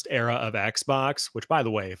worst era of Xbox, which, by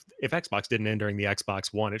the way, if Xbox didn't end during the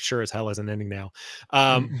Xbox One, it sure as hell isn't ending now.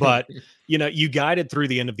 But, you know, you guided through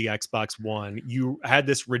the end of the Xbox One. You had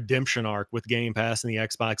this redemption arc with Game Pass and the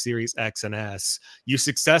Xbox Series X and S. You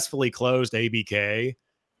successfully closed ABK.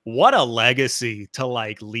 What a legacy to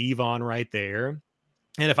like leave on right there.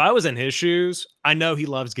 And if I was in his shoes, I know he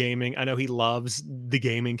loves gaming. I know he loves the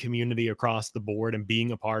gaming community across the board and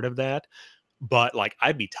being a part of that. But like,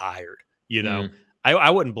 I'd be tired, you know. I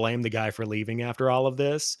wouldn't blame the guy for leaving after all of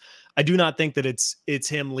this. I do not think that it's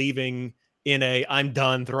him leaving in a I'm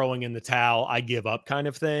done, throwing in the towel, I give up kind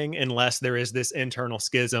of thing, unless there is this internal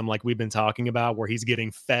schism like we've been talking about where he's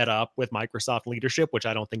getting fed up with Microsoft leadership, which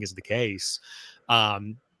I don't think is the case.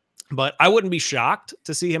 But I wouldn't be shocked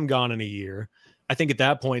to see him gone in a year. I think at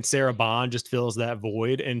that point, Sarah Bond just fills that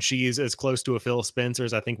void, and she's as close to a Phil Spencer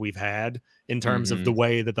as I think we've had in terms of the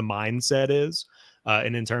way that the mindset is,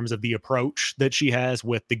 and in terms of the approach that she has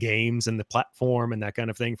with the games and the platform and that kind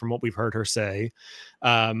of thing, from what we've heard her say.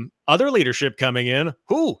 Other leadership coming in,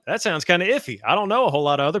 that sounds kind of iffy. I don't know a whole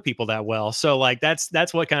lot of other people that well. So like,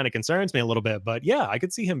 that's what kind of concerns me a little bit, but yeah, I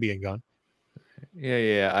could see him being gone.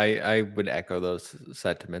 Yeah. I would echo those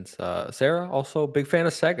sentiments. Sarah, also a big fan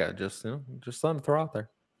of Sega. Just something to throw out there.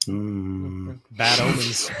 Bad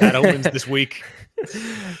omens this week.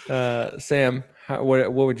 Sam,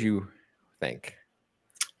 what would you think?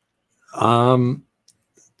 Who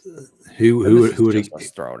would have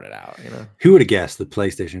thrown it out? You know, who would have guessed the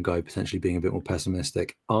PlayStation guy potentially being a bit more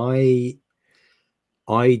pessimistic? I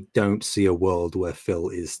don't see a world where Phil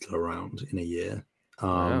is still around in a year.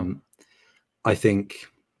 Wow. I think,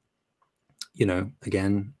 you know,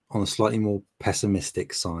 again, on a slightly more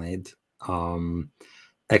pessimistic side,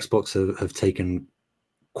 Xbox have taken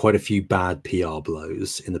quite a few bad PR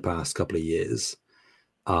blows in the past couple of years.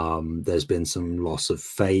 There's been some loss of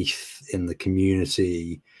faith in the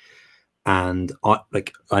community. And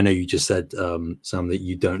I know you just said, Sam, that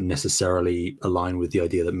you don't necessarily align with the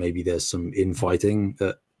idea that maybe there's some infighting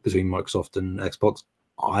between Microsoft and Xbox.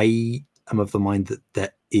 I am of the mind that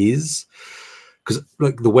there is. Because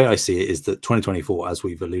like the way I see it is that 2024, as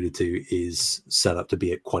we've alluded to, is set up to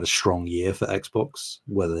be quite a strong year for Xbox,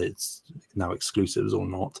 whether it's now exclusives or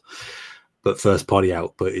not. But first party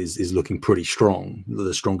output is looking pretty strong,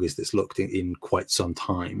 the strongest it's looked in quite some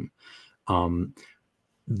time.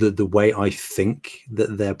 The way I think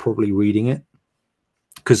that they're probably reading it,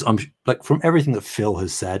 because I'm like, from everything that Phil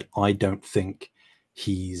has said, I don't think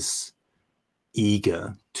he's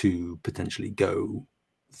eager to potentially go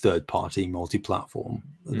third party multi-platform.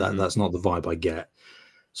 That's not the vibe I get.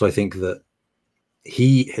 So I think that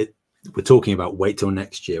we're talking about wait till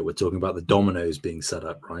next year. We're talking about the dominoes being set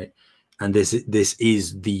up, right? And this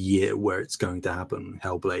is the year where it's going to happen.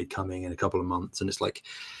 Hellblade coming in a couple of months, and it's like,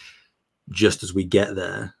 just as we get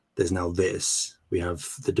there, there's now this. We have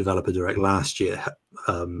the developer direct last year.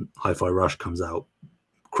 Hi-Fi Rush comes out,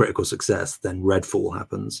 critical success. Then Redfall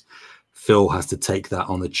happens. Phil has to take that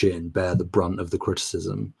on the chin, bear the brunt of the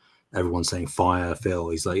criticism. Everyone's saying fire Phil.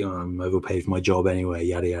 He's like, I'm overpaid for my job anyway,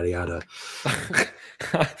 yada yada yada.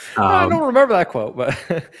 I don't remember that quote, but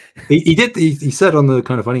he did. He said on the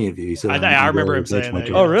Kind of Funny interview. He said, I remember him saying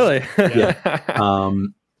that. Oh, really? Yeah.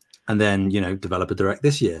 And then, you know, developer direct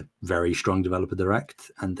this year, very strong developer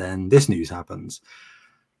direct, and then this news happens.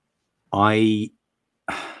 I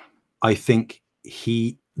think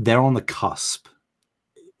they're on the cusp,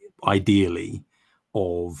 ideally,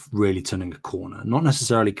 of really turning a corner, not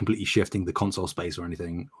necessarily completely shifting the console space or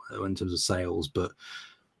anything in terms of sales, but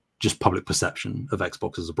just public perception of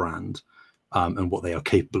Xbox as a brand, and what they are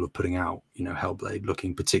capable of putting out. You know, Hellblade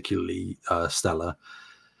looking particularly stellar.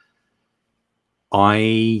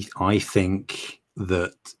 I think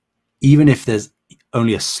that even if there's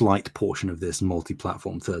only a slight portion of this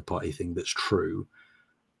multi-platform third-party thing that's true,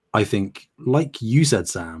 I think, like you said,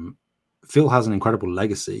 Sam, Phil has an incredible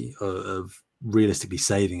legacy of realistically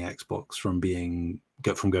saving Xbox from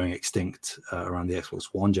going extinct around the Xbox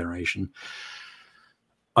One generation.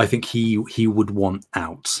 I think he would want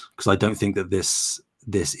out, because I don't think that this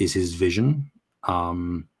is his vision.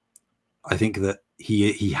 I think that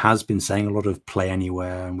he has been saying a lot of play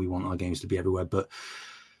anywhere and we want our games to be everywhere, but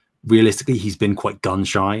realistically he's been quite gun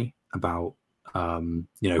shy about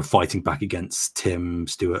fighting back against Tim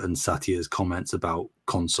Stewart and Satya's comments about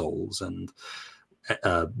consoles and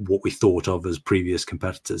what we thought of as previous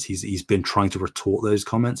competitors. He's been trying to retort those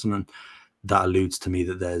comments, and that alludes to me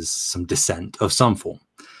that there's some dissent of some form.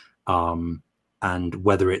 And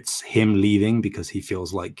whether it's him leaving because he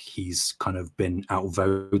feels like he's kind of been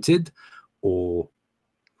outvoted, or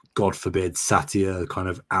God forbid Satya kind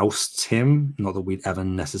of ousts him, not that we'd ever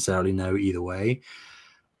necessarily know either way,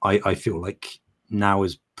 I feel like now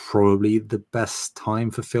is probably the best time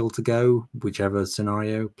for Phil to go, whichever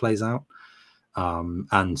scenario plays out,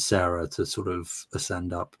 and Sarah to sort of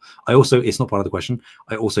ascend up. It's not part of the question,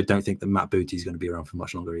 I also don't think that Matt Booty is going to be around for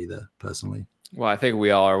much longer either, personally. Well, I think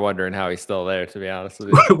we all are wondering how he's still there, to be honest with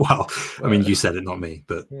you. Well, I mean, you said it, not me,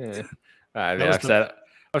 but yeah. I've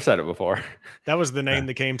said it before. That was the name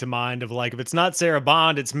that came to mind of, like, if it's not Sarah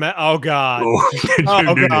Bond, it's oh God.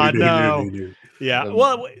 No. Yeah.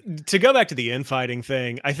 Well, to go back to the infighting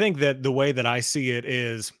thing, I think that the way that I see it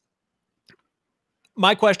is,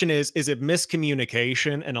 my question is it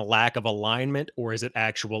miscommunication and a lack of alignment, or is it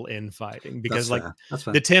actual infighting? Because that's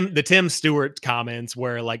the Tim Stewart comments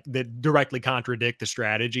where that directly contradict the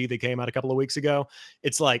strategy that came out a couple of weeks ago.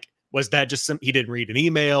 It's like, was that just he didn't read an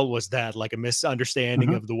email? Was that like a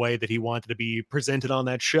misunderstanding of the way that he wanted to be presented on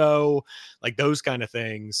that show? Like those kind of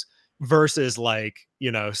things, versus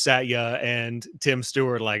Satya and Tim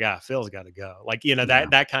Stewart, Phil's got to go.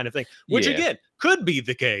 That kind of thing, which again could be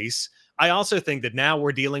the case. I also think that now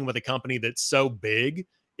we're dealing with a company that's so big,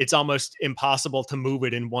 it's almost impossible to move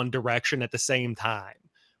it in one direction at the same time,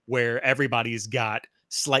 where everybody's got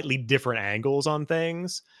slightly different angles on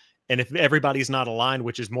things. And if everybody's not aligned,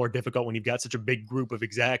 which is more difficult when you've got such a big group of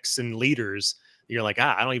execs and leaders, you're like,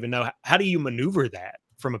 I don't even know. How do you maneuver that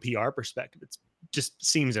from a PR perspective? It just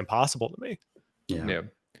seems impossible to me. Yeah.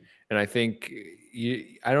 And I think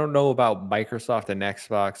I don't know about Microsoft and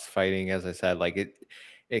Xbox fighting, as I said,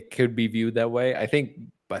 it could be viewed that way. I think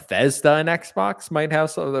Bethesda and Xbox might have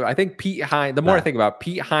some. I think Pete Hines, the more I think about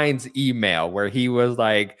Pete Hines' email where he was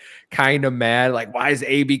kind of mad, why is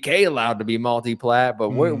ABK allowed to be multi-plat,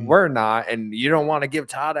 but we're not, and you don't want to give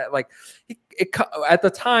Todd at the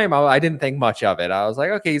time, I didn't think much of it. I was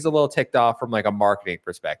like, okay, he's a little ticked off from a marketing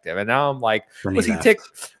perspective. And now I'm like, was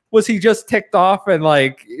he just ticked off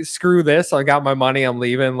and screw this, I got my money, I'm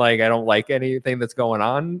leaving, I don't like anything that's going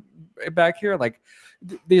on back here.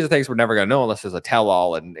 These are things we're never going to know unless there's a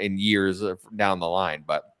tell-all in years down the line.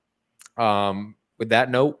 But with that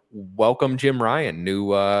note, welcome Jim Ryan, new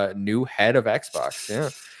head of Xbox. Yeah,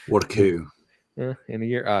 what a coup! Yeah, in a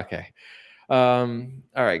year. Okay. All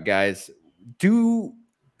right, guys.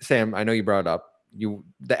 Sam, I know you brought it up. The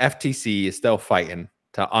FTC is still fighting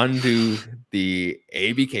to undo the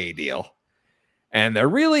ABK deal, and they're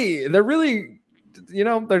really.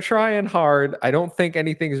 They're trying hard. I don't think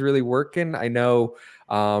anything's really working. I know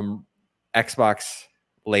Xbox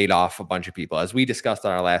laid off a bunch of people. As we discussed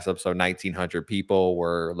on our last episode, 1,900 people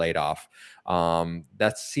were laid off.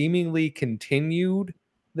 That's seemingly continued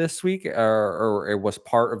this week, or it was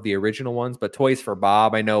part of the original ones. But Toys for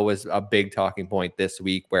Bob, I know, was a big talking point this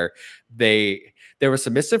week, where there was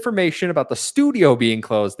some misinformation about the studio being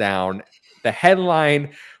closed down. The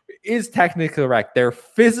headline is technically correct. Their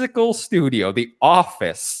physical studio, the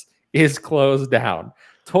office, is closed down.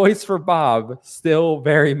 Toys for Bob still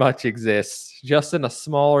very much exists, just in a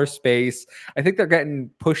smaller space. I think they're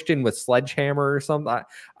getting pushed in with Sledgehammer or something.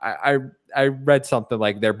 I read something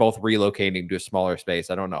like they're both relocating to a smaller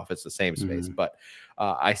space. I don't know if it's the same space, but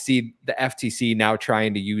I see the FTC now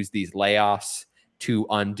trying to use these layoffs to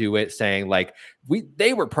undo it, saying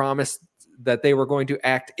they were promised that they were going to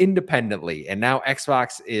act independently, and now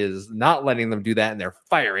Xbox is not letting them do that, and they're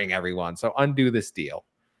firing everyone. So undo this deal.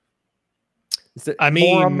 Is there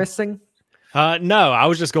more I'm missing? No, I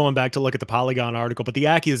was just going back to look at the Polygon article, but the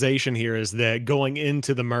accusation here is that going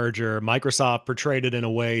into the merger, Microsoft portrayed it in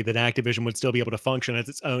a way that Activision would still be able to function as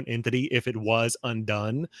its own entity if it was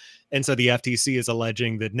undone. And so the FTC is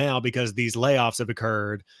alleging that now, because these layoffs have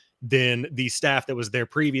occurred, then the staff that was there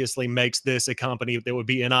previously makes this a company that would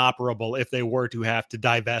be inoperable if they were to have to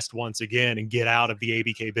divest once again and get out of the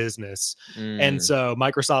ABK business. And so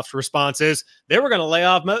Microsoft's response is they were going to lay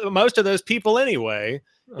off most of those people anyway,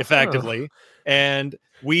 effectively. And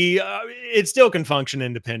it still can function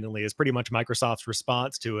independently is pretty much Microsoft's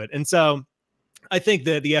response to it. And so I think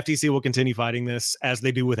that the FTC will continue fighting this as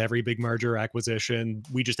they do with every big merger acquisition.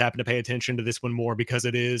 We just happen to pay attention to this one more because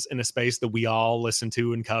it is in a space that we all listen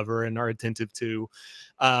to and cover and are attentive to.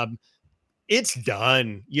 It's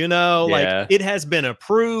done, like it has been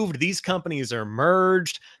approved. These companies are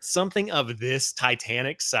merged. Something of this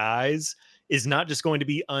titanic size is not just going to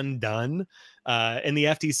be undone. And the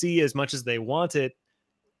FTC, as much as they want it,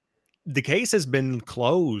 the case has been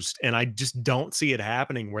closed, and I just don't see it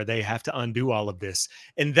happening where they have to undo all of this.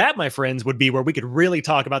 And that, my friends, would be where we could really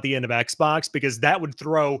talk about the end of Xbox, because that would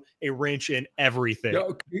throw a wrench in everything.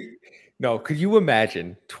 No, could you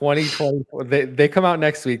imagine 2020? They come out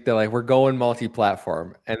next week. They're like, we're going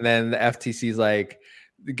multi-platform. And then the FTC's like,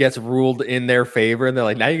 gets ruled in their favor. And they're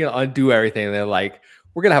like, now you're going to undo everything. And they're like,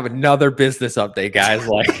 we're going to have another business update, guys.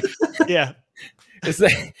 Like, yeah.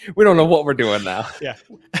 We don't know what we're doing now. Yeah.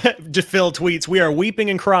 Just Phil tweets, we are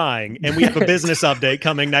weeping and crying, and we have a business update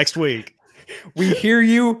coming next week. We hear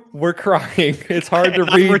you. We're crying. It's hard to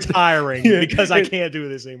read. I'm retiring because I can't do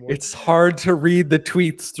this anymore. It's hard to read the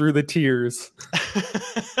tweets through the tears.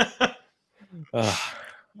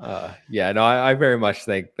 Yeah, no, I very much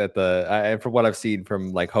think that and from what I've seen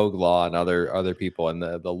from like Hogue Law and other people in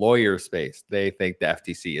the lawyer space, they think the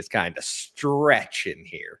FTC is kind of stretching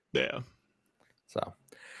here. Yeah. So,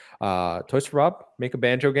 Toys for Bob, make a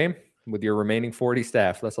banjo game with your remaining 40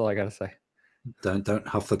 staff. That's all I gotta say. Don't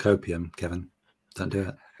huff the copium, Kevin. Don't do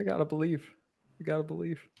it. I gotta believe.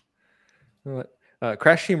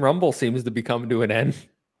 Crash Team Rumble seems to be coming to an end.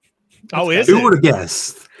 Who would have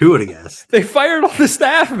guessed? They fired all the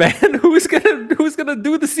staff, man. Who's gonna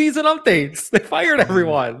do the season updates? They fired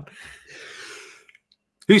everyone.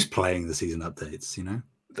 Who's playing the season updates?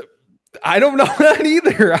 I don't know that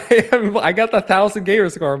either. I got the 1,000 gamer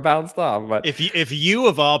score and bounced off. But if you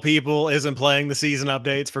of all people isn't playing the season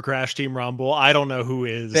updates for Crash Team Rumble, I don't know who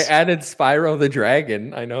is. They added Spyro the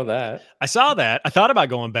Dragon. I know that. I saw that. I thought about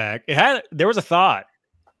going back. There was a thought.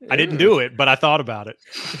 I didn't do it, but I thought about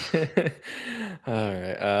it. All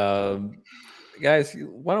right, guys,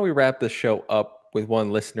 why don't we wrap this show up with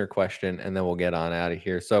one listener question, and then we'll get on out of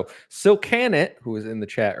here. So Silcanit, who was in the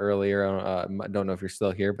chat earlier, I don't know if you're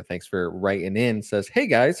still here, but thanks for writing in, says, hey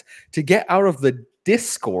guys, to get out of the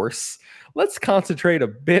discourse, let's concentrate a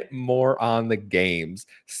bit more on the games.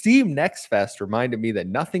 Steam Next Fest reminded me that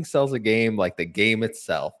nothing sells a game like the game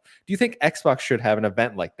itself. Do you think Xbox should have an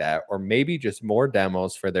event like that, or maybe just more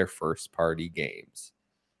demos for their first party games?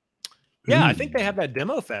 Yeah, I think they have that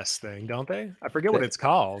Demo Fest thing, don't they? I forget what it's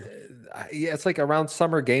called. Yeah, it's like around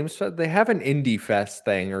Summer Games. They have an Indie Fest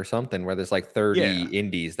thing or something where there's like 30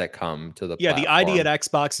 indies that come to the platform. The ID at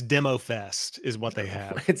Xbox Demo Fest is what they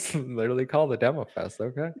have. It's literally called the Demo Fest.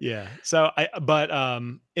 Okay. Yeah. So,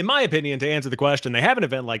 in my opinion, to answer the question, they have an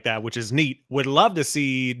event like that, which is neat. Would love to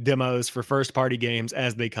see demos for first party games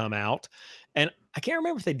as they come out. And I can't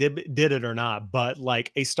remember if they did it or not, but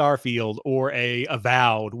like a Starfield or a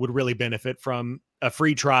Avowed would really benefit from a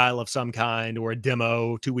free trial of some kind or a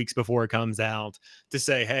demo 2 weeks before it comes out to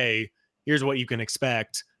say, hey, here's what you can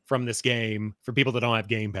expect from this game for people that don't have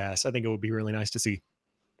Game Pass. I think it would be really nice to see.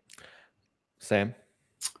 Sam?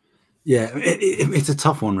 Yeah, it's a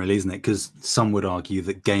tough one, really, isn't it? Because some would argue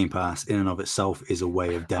that Game Pass in and of itself is a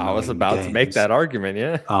way of demoing I was about to make that argument,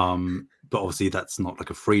 yeah. But obviously that's not like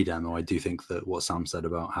a free demo. I do think that what Sam said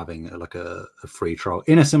about having like a free trial,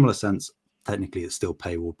 in a similar sense, technically it's still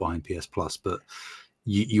paywall behind PS Plus, but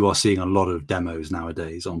you are seeing a lot of demos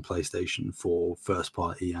nowadays on PlayStation for first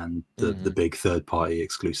party and the big third party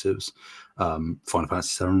exclusives. Final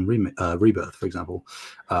Fantasy VII Rebirth, for example.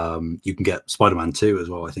 You can get Spider-Man 2 as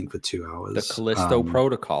well, I think, for 2 hours. The Callisto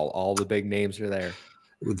Protocol, all the big names are there.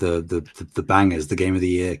 The bangers, the game of the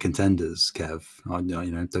year contenders, Kev.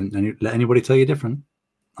 Don't let anybody tell you different.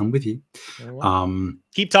 I'm with you.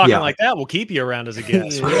 Keep talking like that. We'll keep you around as a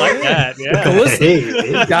guest. We like that.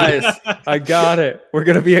 Yeah. Guys, I got it. We're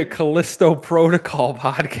gonna be a Callisto Protocol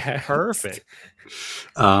podcast. Perfect.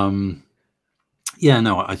 I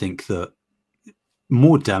think that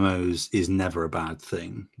more demos is never a bad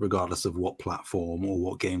thing, regardless of what platform or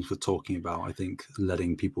what games we're talking about. I think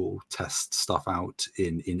letting people test stuff out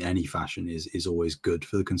in any fashion is always good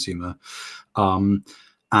for the consumer.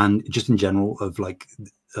 And just in general of like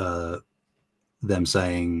them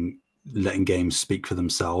saying letting games speak for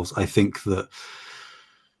themselves, I think that,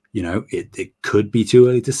 you know, it could be too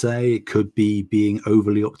early to say, it could be being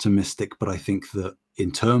overly optimistic, but I think that in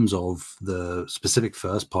terms of the specific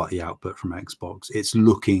first party output from Xbox, it's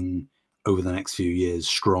looking over the next few years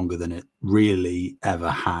stronger than it really ever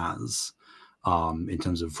has, in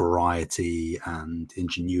terms of variety and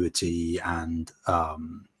ingenuity and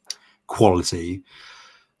quality.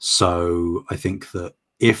 So I think that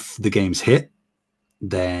if the games hit,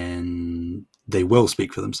 then they will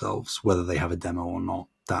speak for themselves, whether they have a demo or not.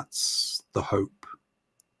 That's the hope,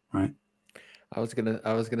 right? I was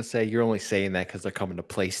gonna say you're only saying that because they're coming to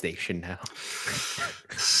PlayStation now.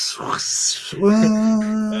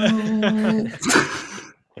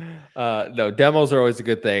 No, demos are always a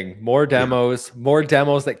good thing. More demos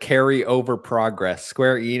that carry over progress.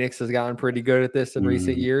 Square Enix has gotten pretty good at this in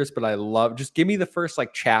recent years, but I love, just give me the first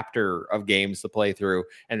like chapter of games to play through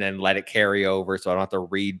and then let it carry over so I don't have to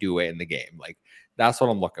redo it in the game. Like, that's what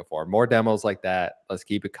I'm looking for. More demos like that. Let's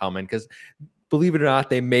keep it coming, because believe it or not,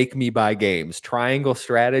 they make me buy games. Triangle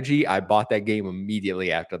Strategy, I bought that game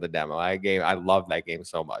immediately after the demo. I love that game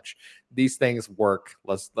so much. These things work.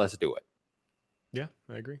 Let's do it. Yeah,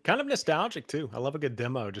 I agree. Kind of nostalgic too. I love a good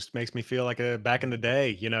demo. Just makes me feel like a back in the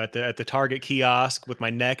day, you know, at the Target kiosk with my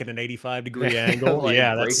neck at an 85-degree angle. Like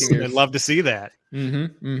yeah, I'd love to see that.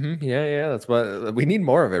 Yeah. That's what we need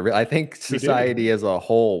more of it. I think society as a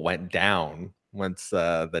whole went down once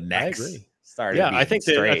the necks started. Yeah, I think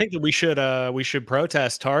that we should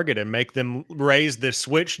protest Target and make them raise the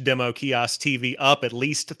Switch demo kiosk TV up at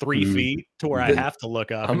least 3 feet to where I have to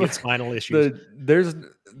look up and get spinal issues.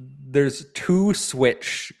 There's 2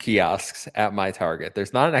 Switch kiosks at my Target.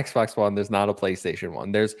 There's not an Xbox one. There's not a PlayStation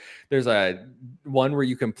one. There's a one where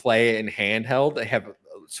you can play it in handheld. They have a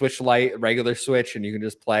Switch Lite, regular Switch, and you can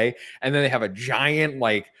just play. And then they have a giant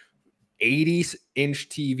like 80-inch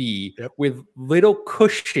TV with little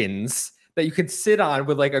cushions that you can sit on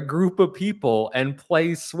with like a group of people and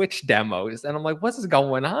play Switch demos. And I'm like, what's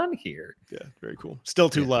going on here? Yeah, very cool. Still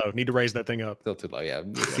too low. Need to raise that thing up. Still too low. Yeah,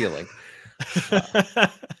 the ceiling.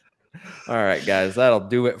 All right, guys, that'll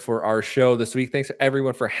do it for our show this week. Thanks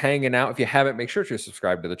everyone for hanging out. If you haven't, make sure to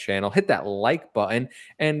subscribe to the channel, hit that like button.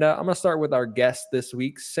 And I'm going to start with our guest this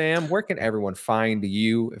week. Sam, where can everyone find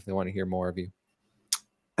you if they want to hear more of you?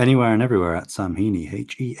 Anywhere and everywhere at Sam Heaney,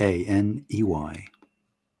 Heaney.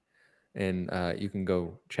 And you can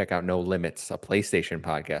go check out No Limits, a PlayStation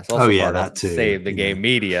podcast. Also that too. Save the Game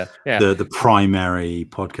Media. Yeah, the primary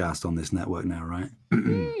podcast on this network now, right?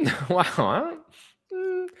 Wow.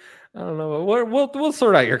 I don't know. We'll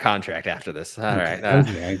sort out your contract after this. All right.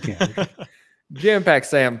 Okay. Jam-Pack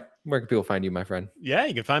Sam, where can people find you, my friend? Yeah,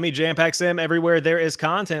 you can find me, Jam-Pack Sam, everywhere there is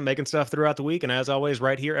content, making stuff throughout the week. And as always,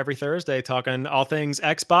 right here every Thursday, talking all things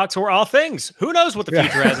Xbox or all things. Who knows what the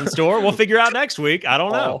future has in store? We'll figure out next week. I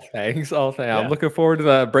don't know. All things. Yeah. I'm looking forward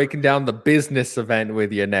to breaking down the business event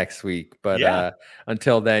with you next week. But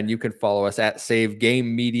until then, you can follow us at Save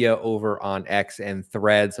Game Media over on X and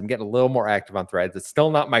Threads. I'm getting a little more active on Threads. It's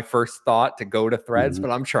still not my first thought to go to Threads,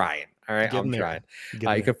 but I'm trying. All right, I'm trying.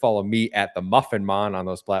 You can follow me at the Muffin Mon on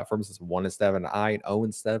those platforms. It's 1-7I and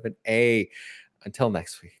 0-7A. Until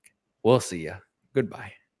next week, we'll see you.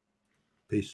 Goodbye.